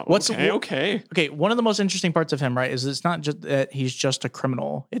 Wow, What's okay. Okay, one of the most interesting parts of him, right, is it's not just that he's just a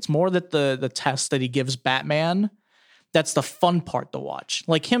criminal. It's more that the test that he gives Batman, that's the fun part to watch.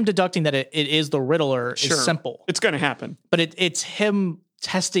 Like him deducting that it is the Riddler is simple. It's going to happen. But it's him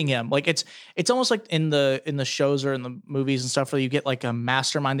testing him. Like it's almost like in the shows or in the movies and stuff where you get like a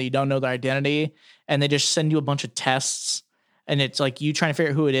mastermind that you don't know their identity and they just send you a bunch of tests and it's like you trying to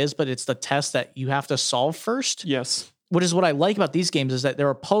figure out who it is, but it's the test that you have to solve first. Yes. What I like about these games is that there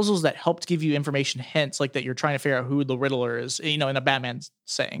are puzzles that help to give you information hints, like that you're trying to figure out who the Riddler is, in a Batman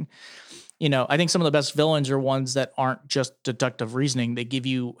saying. I think some of the best villains are ones that aren't just deductive reasoning. They give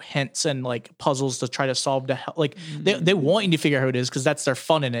you hints and like puzzles to try to solve to help. Like they want you to figure out who it is because that's their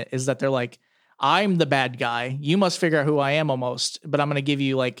fun in it, is that they're like, I'm the bad guy. You must figure out who I am almost, but I'm going to give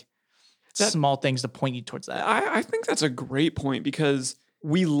you like small things to point you towards that. I think that's a great point because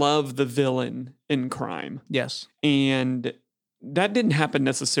we love the villain in crime. Yes. And that didn't happen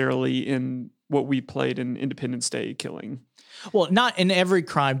necessarily in what we played in Independence Day Killing. Well, not in every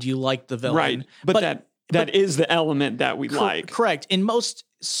crime do you like the villain. Right. But that is the element that we like. Correct. In most,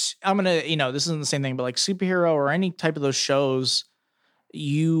 I'm going to, this isn't the same thing, but like superhero or any type of those shows,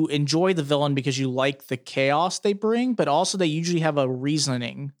 you enjoy the villain because you like the chaos they bring, but also they usually have a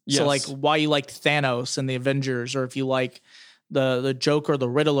reasoning. Yes. So like why you like Thanos and the Avengers, or if you like the Joker, the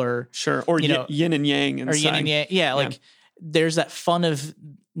Riddler. Sure. Or yin and yang inside. Or yin and yang. Yeah. Like there's that fun of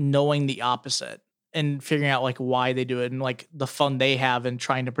knowing the opposite and figuring out like why they do it and like the fun they have and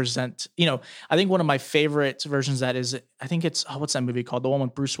trying to present, I think one of my favorite versions of that is, I think it's, what's that movie called? The one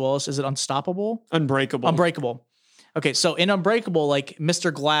with Bruce Willis. Is it Unstoppable? Unbreakable. Okay. So in Unbreakable, like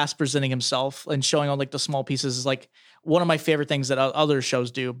Mr. Glass presenting himself and showing all like the small pieces is like one of my favorite things that other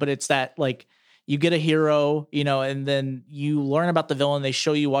shows do, but it's that like, you get a hero, and then you learn about the villain. They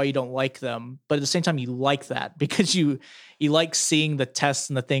show you why you don't like them. But at the same time, you like that because you like seeing the tests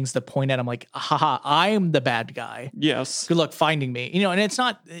and the things that point at them like, haha, I'm the bad guy. Yes. Good luck finding me. And it's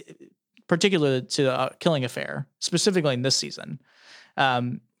not particular to Killing Affair, specifically in this season.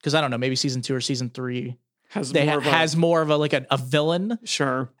 Because I don't know, maybe season 2 or season 3 has more of a villain.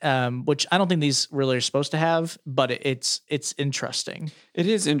 Sure. Which I don't think these really are supposed to have, but it's interesting. It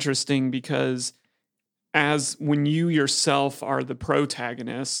is interesting because as when you yourself are the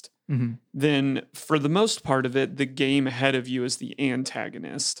protagonist, then for the most part of it, the game ahead of you is the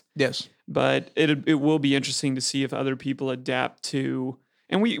antagonist. Yes. But it will be interesting to see if other people adapt to,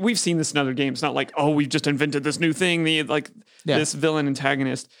 and we've seen this in other games, not like, oh, we've just invented this new thing, this villain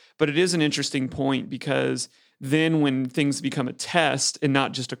antagonist. But it is an interesting point because then when things become a test and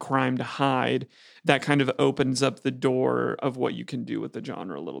not just a crime to hide, that kind of opens up the door of what you can do with the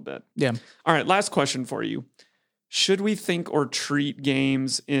genre a little bit. Yeah. All right, last question for you. Should we think or treat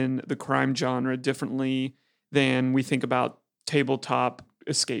games in the crime genre differently than we think about tabletop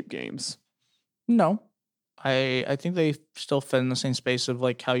escape games? No. I think they still fit in the same space of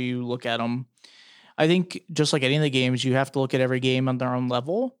like how you look at them. I think just like any of the games, you have to look at every game on their own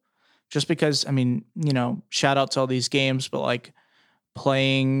level. Just because, shout out to all these games, but like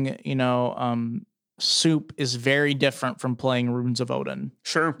playing, Soup is very different from playing Runes of Odin.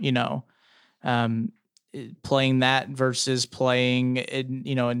 Sure. Playing that versus playing,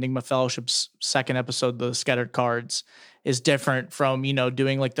 Enigma Fellowship's second episode, The Scattered Cards, is different from,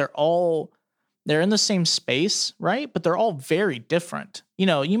 doing like they're in the same space, right? But they're all very different.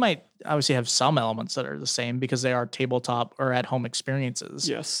 You might obviously have some elements that are the same because they are tabletop or at home experiences.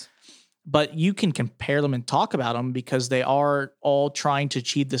 Yes. But you can compare them and talk about them because they are all trying to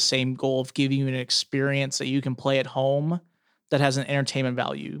achieve the same goal of giving you an experience that you can play at home that has an entertainment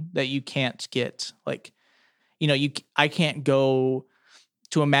value that you can't get. Like, I can't go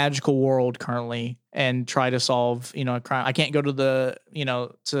to a magical world currently and try to solve, a crime. I can't go to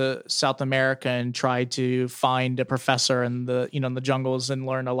to South America and try to find a professor in the, in the jungles and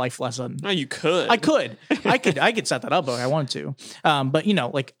learn a life lesson. No, you could. I could set that up if I wanted to.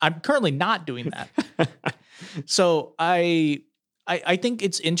 But I'm currently not doing that. So I think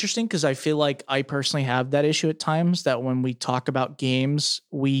it's interesting because I feel like I personally have that issue at times that when we talk about games,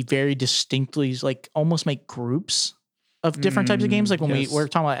 we very distinctly like almost make groups of different types of games. Like when we're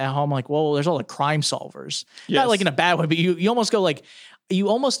talking about at home, like, well, there's all the crime solvers. Yes. Not like in a bad way, but you almost go like, you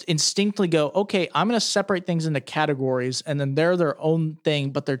almost instinctively go, okay, I'm going to separate things into categories and then they're their own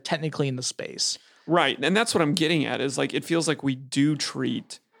thing, but they're technically in the space. Right. And that's what I'm getting at is like, it feels like we do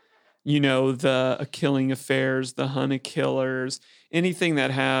treat, the Killing Affairs, the Hunter Killers, anything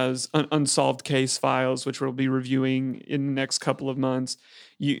that has unsolved case files, which we'll be reviewing in the next couple of months.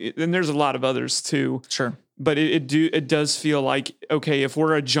 And there's a lot of others too. Sure. But it does feel like, okay, if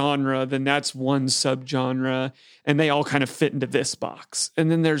we're a genre, then that's one subgenre, and they all kind of fit into this box.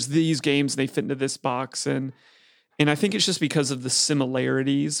 And then there's these games, they fit into this box. And I think it's just because of the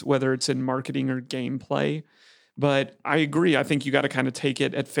similarities, whether it's in marketing or gameplay. But I agree. I think you got to kind of take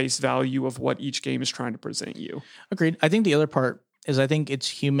it at face value of what each game is trying to present you. Agreed. I think the other part is I think it's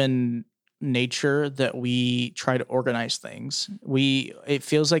human nature that we try to organize things. It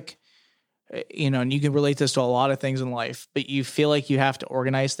feels like, and you can relate this to a lot of things in life, but you feel like you have to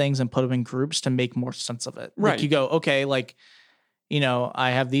organize things and put them in groups to make more sense of it. Right. Like you go, okay, like,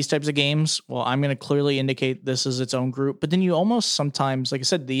 I have these types of games. Well, I'm going to clearly indicate this is its own group. But then you almost sometimes, like I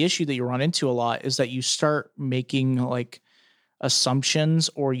said, the issue that you run into a lot is that you start making like assumptions,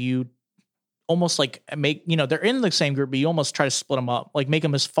 or you almost like make, they're in the same group, but you almost try to split them up, like make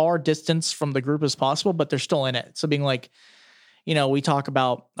them as far distance from the group as possible, but they're still in it. So being like, we talk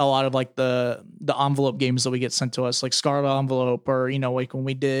about a lot of like the envelope games that we get sent to us, like Scarlet Envelope, or, like when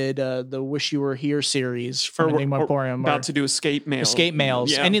we did the Wish You Were Here series from Enigma Emporium. About to do Escape Mails.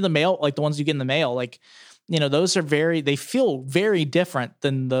 Yeah. Any of the mail, like the ones you get in the mail, like, those are they feel very different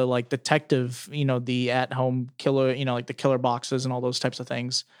than the like detective, the at-home killer, like the killer boxes and all those types of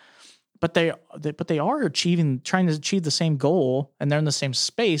things. But they are trying to achieve the same goal, and they're in the same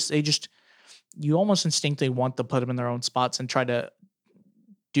space. You almost instinctively want to put them in their own spots and try to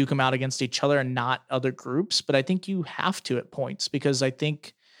duke them out against each other and not other groups. But I think you have to at points, because I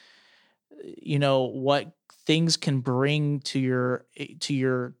think, what things can bring to your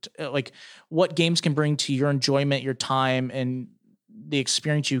like what games can bring to your enjoyment, your time, and the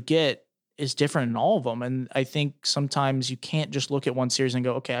experience you get is different in all of them. And I think sometimes you can't just look at one series and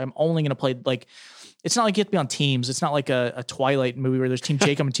go, okay, I'm only going to play, like, it's not like you have to be on teams. It's not like a Twilight movie where there's Team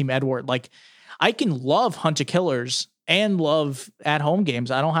Jacob and Team Edward. Like, I can love Hunt of Killers and love at-home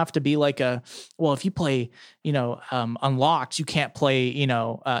games. I don't have to be like if you play, Unlocked, you can't play,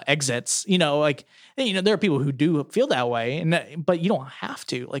 Exits, there are people who do feel that way, but you don't have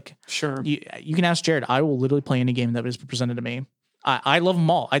to. Like, sure. You can ask Jared. I will literally play any game that is presented to me. I love them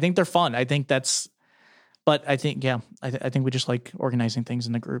all. I think they're fun. I think but I think, I think we just like organizing things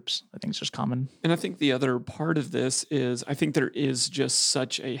in the groups. I think it's just common. And I think the other part of this is I think there is just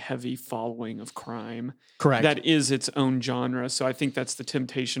such a heavy following of crime. Correct. That is its own genre. So I think that's the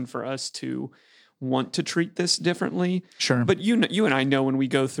temptation for us to want to treat this differently. Sure. But you and I know when we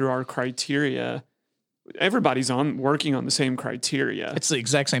go through our criteria, everybody's working on the same criteria. It's the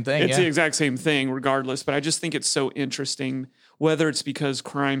exact same thing. It's the exact same thing regardless. But I just think it's so interesting, whether it's because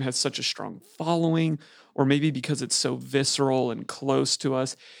crime has such a strong following or maybe because it's so visceral and close to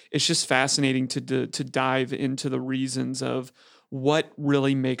us. It's just fascinating to dive into the reasons of what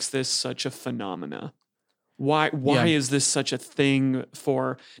really makes this such a phenomena. Why is this such a thing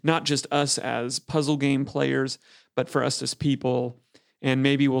for not just us as puzzle game players, but for us as people? And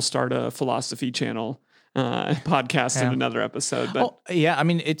maybe we'll start a philosophy channel podcast in another episode. But I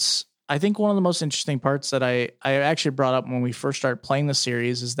mean, I think one of the most interesting parts that I actually brought up when we first started playing the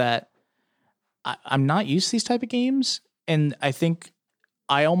series is that I'm not used to these type of games. And I think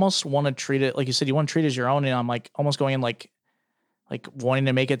I almost want to treat it, like you said, you want to treat it as your own. And I'm like almost going in like wanting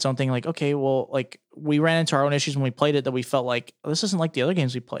to make its own thing. Like, okay, well, like we ran into our own issues when we played it that we felt like, oh, this isn't like the other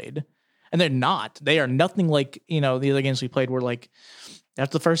games we played. And they're not. They are nothing like, the other games we played were like,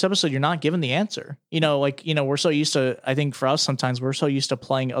 after the first episode, you're not given the answer. We're so used to, I think for us, sometimes we're so used to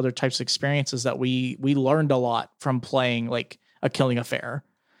playing other types of experiences that we learned a lot from playing like a Killing Affair.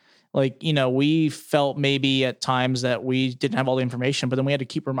 Like, we felt maybe at times that we didn't have all the information, but then we had to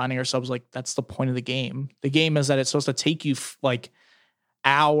keep reminding ourselves, like, that's the point of the game. The game is that it's supposed to take you like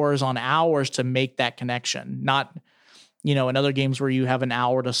hours on hours to make that connection. Not, in other games where you have an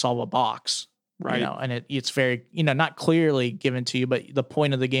hour to solve a box. Right. And it's very, not clearly given to you, but the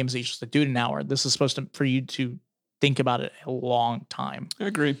point of the game is that you're supposed to do it in an hour. This is supposed to, for you to think about it a long time. I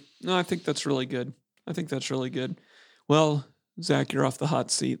agree. No, I think that's really good. Well, Zach, you're off the hot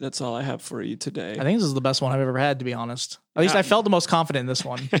seat. That's all I have for you today. I think this is the best one I've ever had, to be honest. At least I felt the most confident in this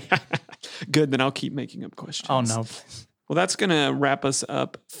one. Good. Then I'll keep making up questions. Oh, no. Well, that's going to wrap us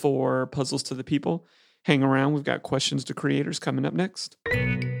up for Puzzles to the People. Hang around. We've got questions to creators coming up next.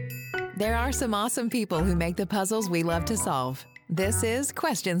 There are some awesome people who make the puzzles we love to solve. This is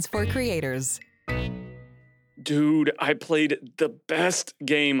Questions for Creators. Dude, I played the best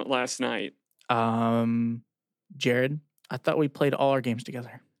game last night. Jared, I thought we played all our games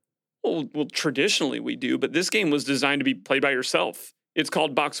together. Well, traditionally we do, but this game was designed to be played by yourself. It's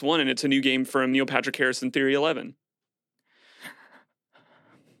called Box One, and it's a new game from Neil Patrick Harris and Theory 11.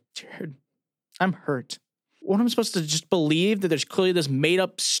 Jared, I'm hurt. what am I supposed to just believe that there's clearly this made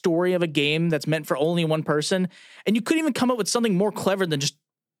up story of a game that's meant for only one person? And you couldn't even come up with something more clever than just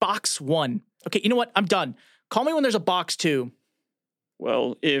box 1. Okay, you know what? I'm done. Call me when there's a box 2.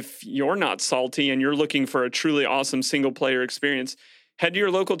 Well, if you're not salty and you're looking for a truly awesome single player experience, head to your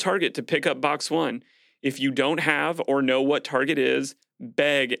local Target to pick up box 1. If you don't have or know what Target is,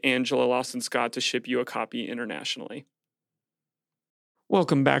 beg Angela Lawson Scott to ship you a copy internationally.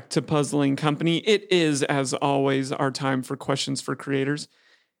 Welcome back to Puzzling Company. It is, as always, our time for questions for creators.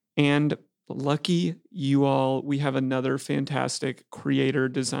 And lucky you all, we have another fantastic creator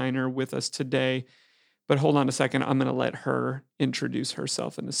designer with us today. But hold on a second, I'm going to let her introduce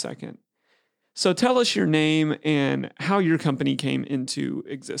herself in a second. So tell us your name and how your company came into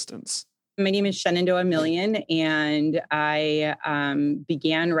existence. My name is Shenandoah Million, and I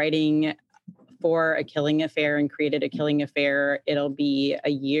began writing for A Killing Affair and created A Killing Affair. It'll be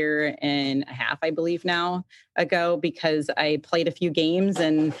a year and a half, I believe now, ago, because I played a few games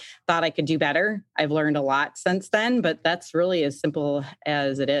and thought I could do better. I've learned a lot since then, but that's really as simple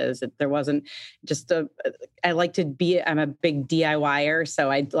as it is. There wasn't just I'm a big DIYer, so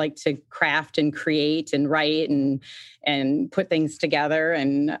I'd like to craft and create and write and put things together.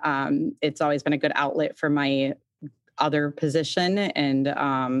 And it's always been a good outlet for my other position.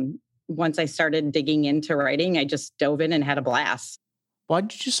 And once I started digging into writing, I just dove in and had a blast. Why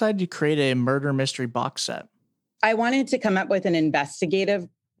did you decide to create a murder mystery box set? I wanted to come up with an investigative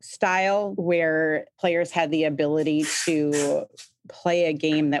style where players had the ability to play a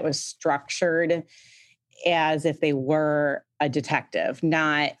game that was structured as if they were a detective,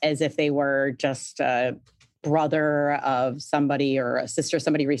 not as if they were just a brother of somebody or a sister of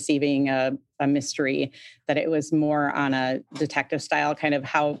somebody receiving a mystery, that it was more on a detective style, kind of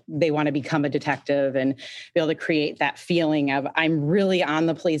how they want to become a detective and be able to create that feeling of I'm really on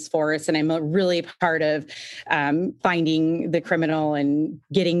the police force and I'm really part of finding the criminal and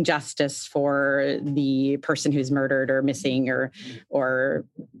getting justice for the person who's murdered or missing or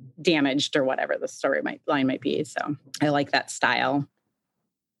damaged or whatever the line might be. So I like that style.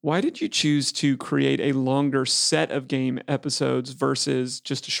 Why did you choose to create a longer set of game episodes versus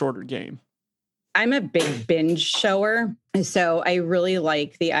just a shorter game? I'm a big binge shower. So I really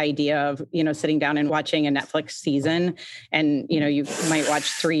like the idea of, sitting down and watching a Netflix season. And, you might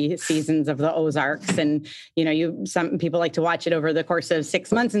watch 3 seasons of the Ozarks. And, some people like to watch it over the course of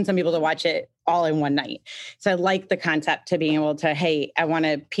 6 months and some people to watch it all in one night. So I like the concept to being able to, hey, I want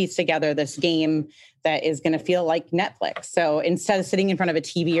to piece together this game that is going to feel like Netflix. So instead of sitting in front of a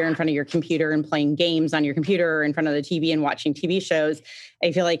TV or in front of your computer and playing games on your computer or in front of the TV and watching TV shows,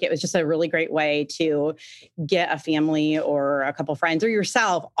 I feel like it was just a really great way to get a family or a couple friends or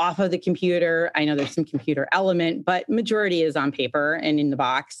yourself off of the computer. I know there's some computer element, but majority is on paper and in the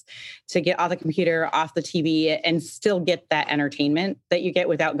box, to get off the computer, off the TV, and still get that entertainment that you get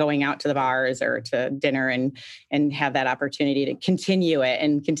without going out to the bars or to dinner, and have that opportunity to continue it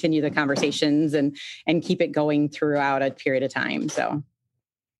and continue the conversations and keep it going throughout a period of time. So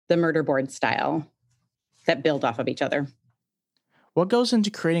the murder board style that build off of each other. What goes into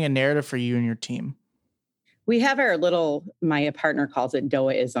creating a narrative for you and your team? We have our little, my partner calls it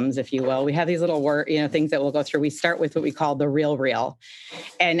DOA-isms, if you will. We have these little things that we'll go through. We start with what we call the real.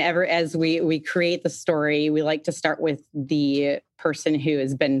 And as we create the story, we like to start with the person who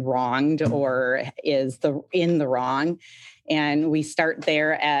has been wronged or is in the wrong. And we start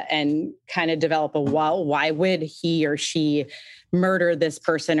there and kind of develop why would he or she murder this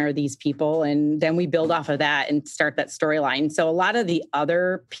person or these people? And then we build off of that and start that storyline. So a lot of the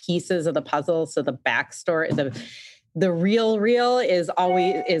other pieces of the puzzle, so the backstory, the real is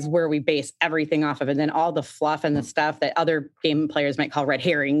where we base everything off of. And then all the fluff and the stuff that other game players might call red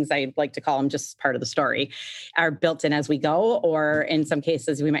herrings, I like to call them just part of the story, are built in as we go. Or in some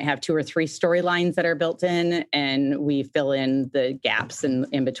cases, we might have 2 or 3 storylines that are built in and we fill in the gaps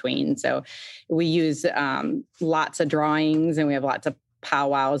in between. So we use lots of drawings and we have lots of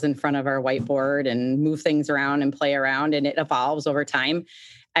powwows in front of our whiteboard and move things around and play around, and it evolves over time.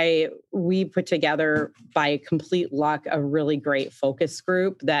 We put together, by complete luck, a really great focus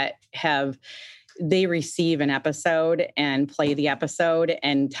group that they receive an episode and play the episode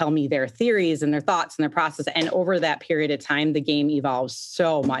and tell me their theories and their thoughts and their process. And over that period of time, the game evolves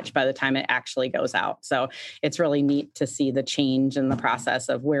so much by the time it actually goes out. So it's really neat to see the change in the process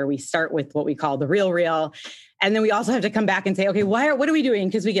of where we start with what we call the real. And then we also have to come back and say, okay, what are we doing?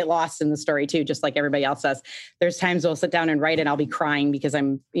 Because we get lost in the story too, just like everybody else does. There's times we'll sit down and write and I'll be crying because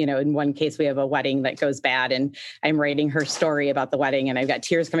I'm, in one case we have a wedding that goes bad and I'm writing her story about the wedding and I've got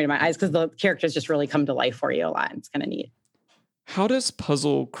tears coming to my eyes because the characters just really come to life for you a lot. It's kind of neat. How does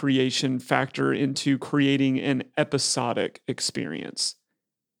puzzle creation factor into creating an episodic experience?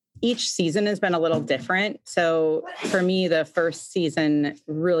 Each season has been a little different. So for me, the first season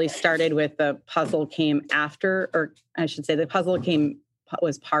really started with the puzzle came after, or I should say the puzzle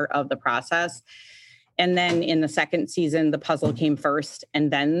was part of the process. And then in the second season, the puzzle came first,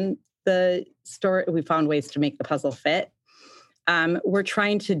 and then the story, we found ways to make the puzzle fit. We're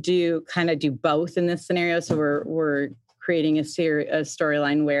trying to do both in this scenario. So we're creating a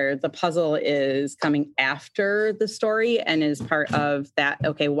storyline where the puzzle is coming after the story and is part of that.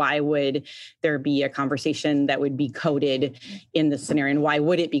 Okay, why would there be a conversation that would be coded in this scenario, and why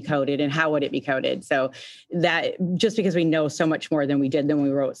would it be coded, and how would it be coded? So that, just because we know so much more than we did when we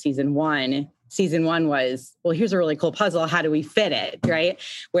wrote season one. Season one was, well, here's a really cool puzzle. How do we fit it, right?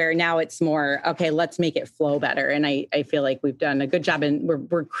 Where now it's more, okay, let's make it flow better. And I feel like we've done a good job, and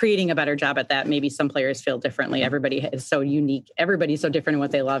we're creating a better job at that. Maybe some players feel differently. Everybody is so unique. Everybody's so different in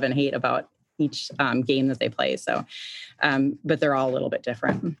what they love and hate about each game that they play. So, but they're all a little bit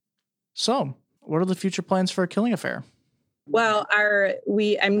different. So what are the future plans for Killing Affair? Well, I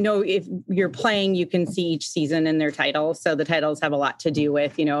know if you're playing, you can see each season in their titles. So the titles have a lot to do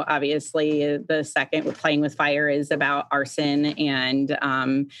with, obviously the second with Playing with Fire is about arson, and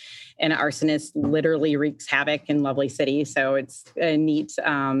an arsonist literally wreaks havoc in Lovely City. So it's a neat,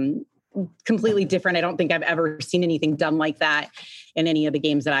 completely different. I don't think I've ever seen anything done like that in any of the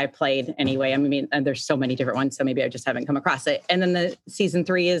games that I've played anyway. I mean, and there's so many different ones, so maybe I just haven't come across it. And then the season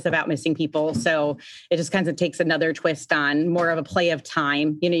 3 is about missing people. So it just kind of takes another twist on more of a play of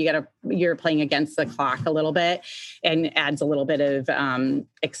time. You're playing against the clock a little bit, and adds a little bit of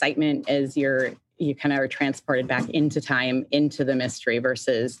excitement as you kind of are transported back into time, into the mystery,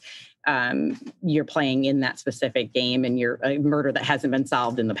 versus you're playing in that specific game and you're a murder that hasn't been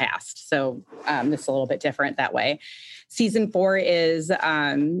solved in the past. So it's a little bit different that way. Season 4 is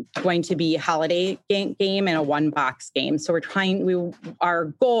going to be holiday game and a 1-box game. So our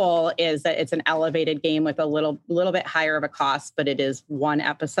goal is that it's an elevated game with a little bit higher of a cost, but it is 1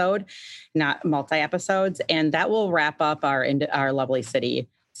 episode, not multi-episodes. And that will wrap up our Lovely City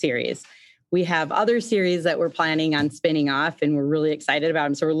series. We have other series that we're planning on spinning off, and we're really excited about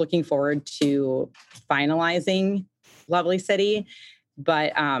them. So we're looking forward to finalizing Lovely City,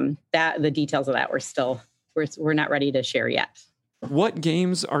 but the details of that we're not ready to share yet. What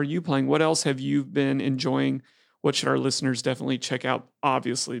games are you playing? What else have you been enjoying? What should our listeners definitely check out,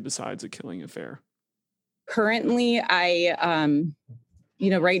 obviously, besides A Killing Affair? Currently, right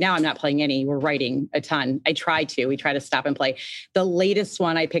now I'm not playing any. We're writing a ton. We try to stop and play. The latest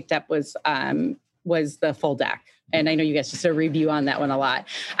one I picked up was the full deck. And I know you guys just a review on that one a lot.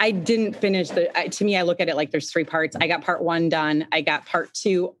 I didn't finish to me, I look at it like there's 3 parts. I got part 1 done. I got part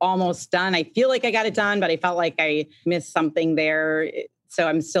 2 almost done. I feel like I got it done, but I felt like I missed something there. So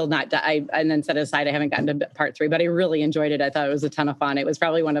I'm still not done. And then set aside, I haven't gotten to part 3, but I really enjoyed it. I thought it was a ton of fun. It was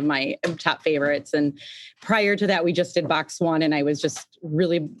probably one of my top favorites. And prior to that, we just did box 1, and I was just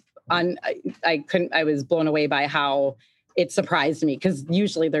really I was blown away by how it surprised me, because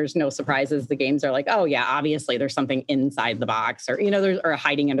usually there's no surprises. The games are like, oh yeah, obviously there's something inside the box, or or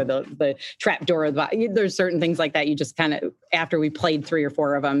hiding under the trap door of the box. There's certain things like that. You just kind of, after we played 3 or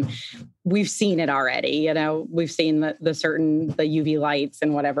 4 of them, we've seen it already. We've seen the UV lights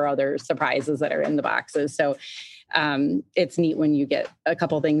and whatever other surprises that are in the boxes. So it's neat when you get a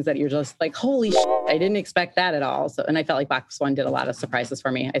couple things that you're just like, holy shit, I didn't expect that at all. So, and I felt like box 1 did a lot of surprises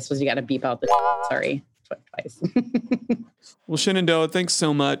for me. I suppose you got to beep out the sorry twice. Well, Shenandoah, thanks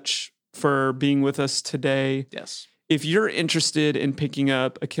so much for being with us today. Yes. If you're interested in picking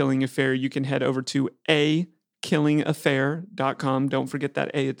up A Killing Affair, you can head over to akillingaffair.com. Don't forget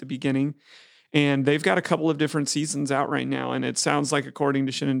that A at the beginning. And they've got a couple of different seasons out right now. And it sounds like, according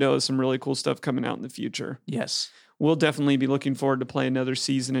to Shenandoah, some really cool stuff coming out in the future. Yes. We'll definitely be looking forward to play another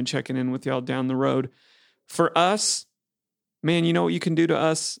season and checking in with y'all down the road. For us, man, you know what you can do to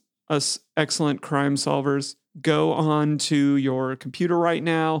us excellent crime solvers? Go on to your computer right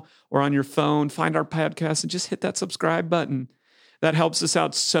now or on your phone, find our podcast, and just hit that subscribe button. That helps us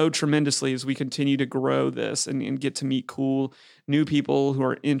out so tremendously as we continue to grow this and get to meet cool new people who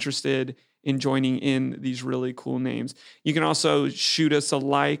are interested in joining in these really cool names. You can also shoot us a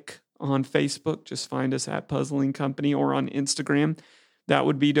like on Facebook. Just find us at Puzzling Company, or on Instagram. That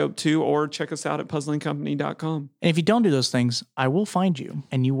would be dope too. Or check us out at puzzlingcompany.com. And if you don't do those things, I will find you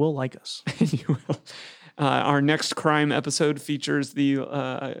and you will like us. You will. Our next crime episode features the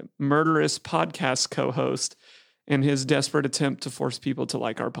murderous podcast co-host and his desperate attempt to force people to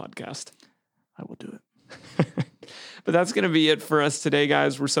like our podcast. I will do it. But that's going to be it for us today,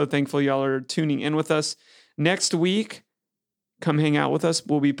 guys. We're so thankful y'all are tuning in with us. Next week, come hang out with us.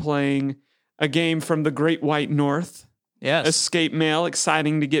 We'll be playing a game from the Great White North. Yes. Escape Mail.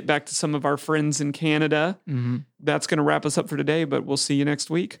 Exciting to get back to some of our friends in Canada. Mm-hmm. That's going to wrap us up for today, but we'll see you next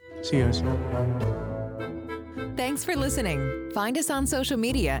week. See you guys. Thanks for listening. Find us on social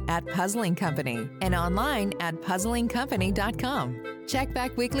media at Puzzling Company and online at puzzlingcompany.com. Check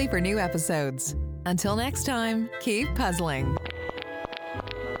back weekly for new episodes. Until next time, keep puzzling.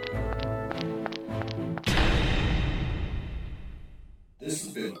 This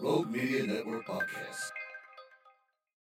has been Rogue Media Network Podcast.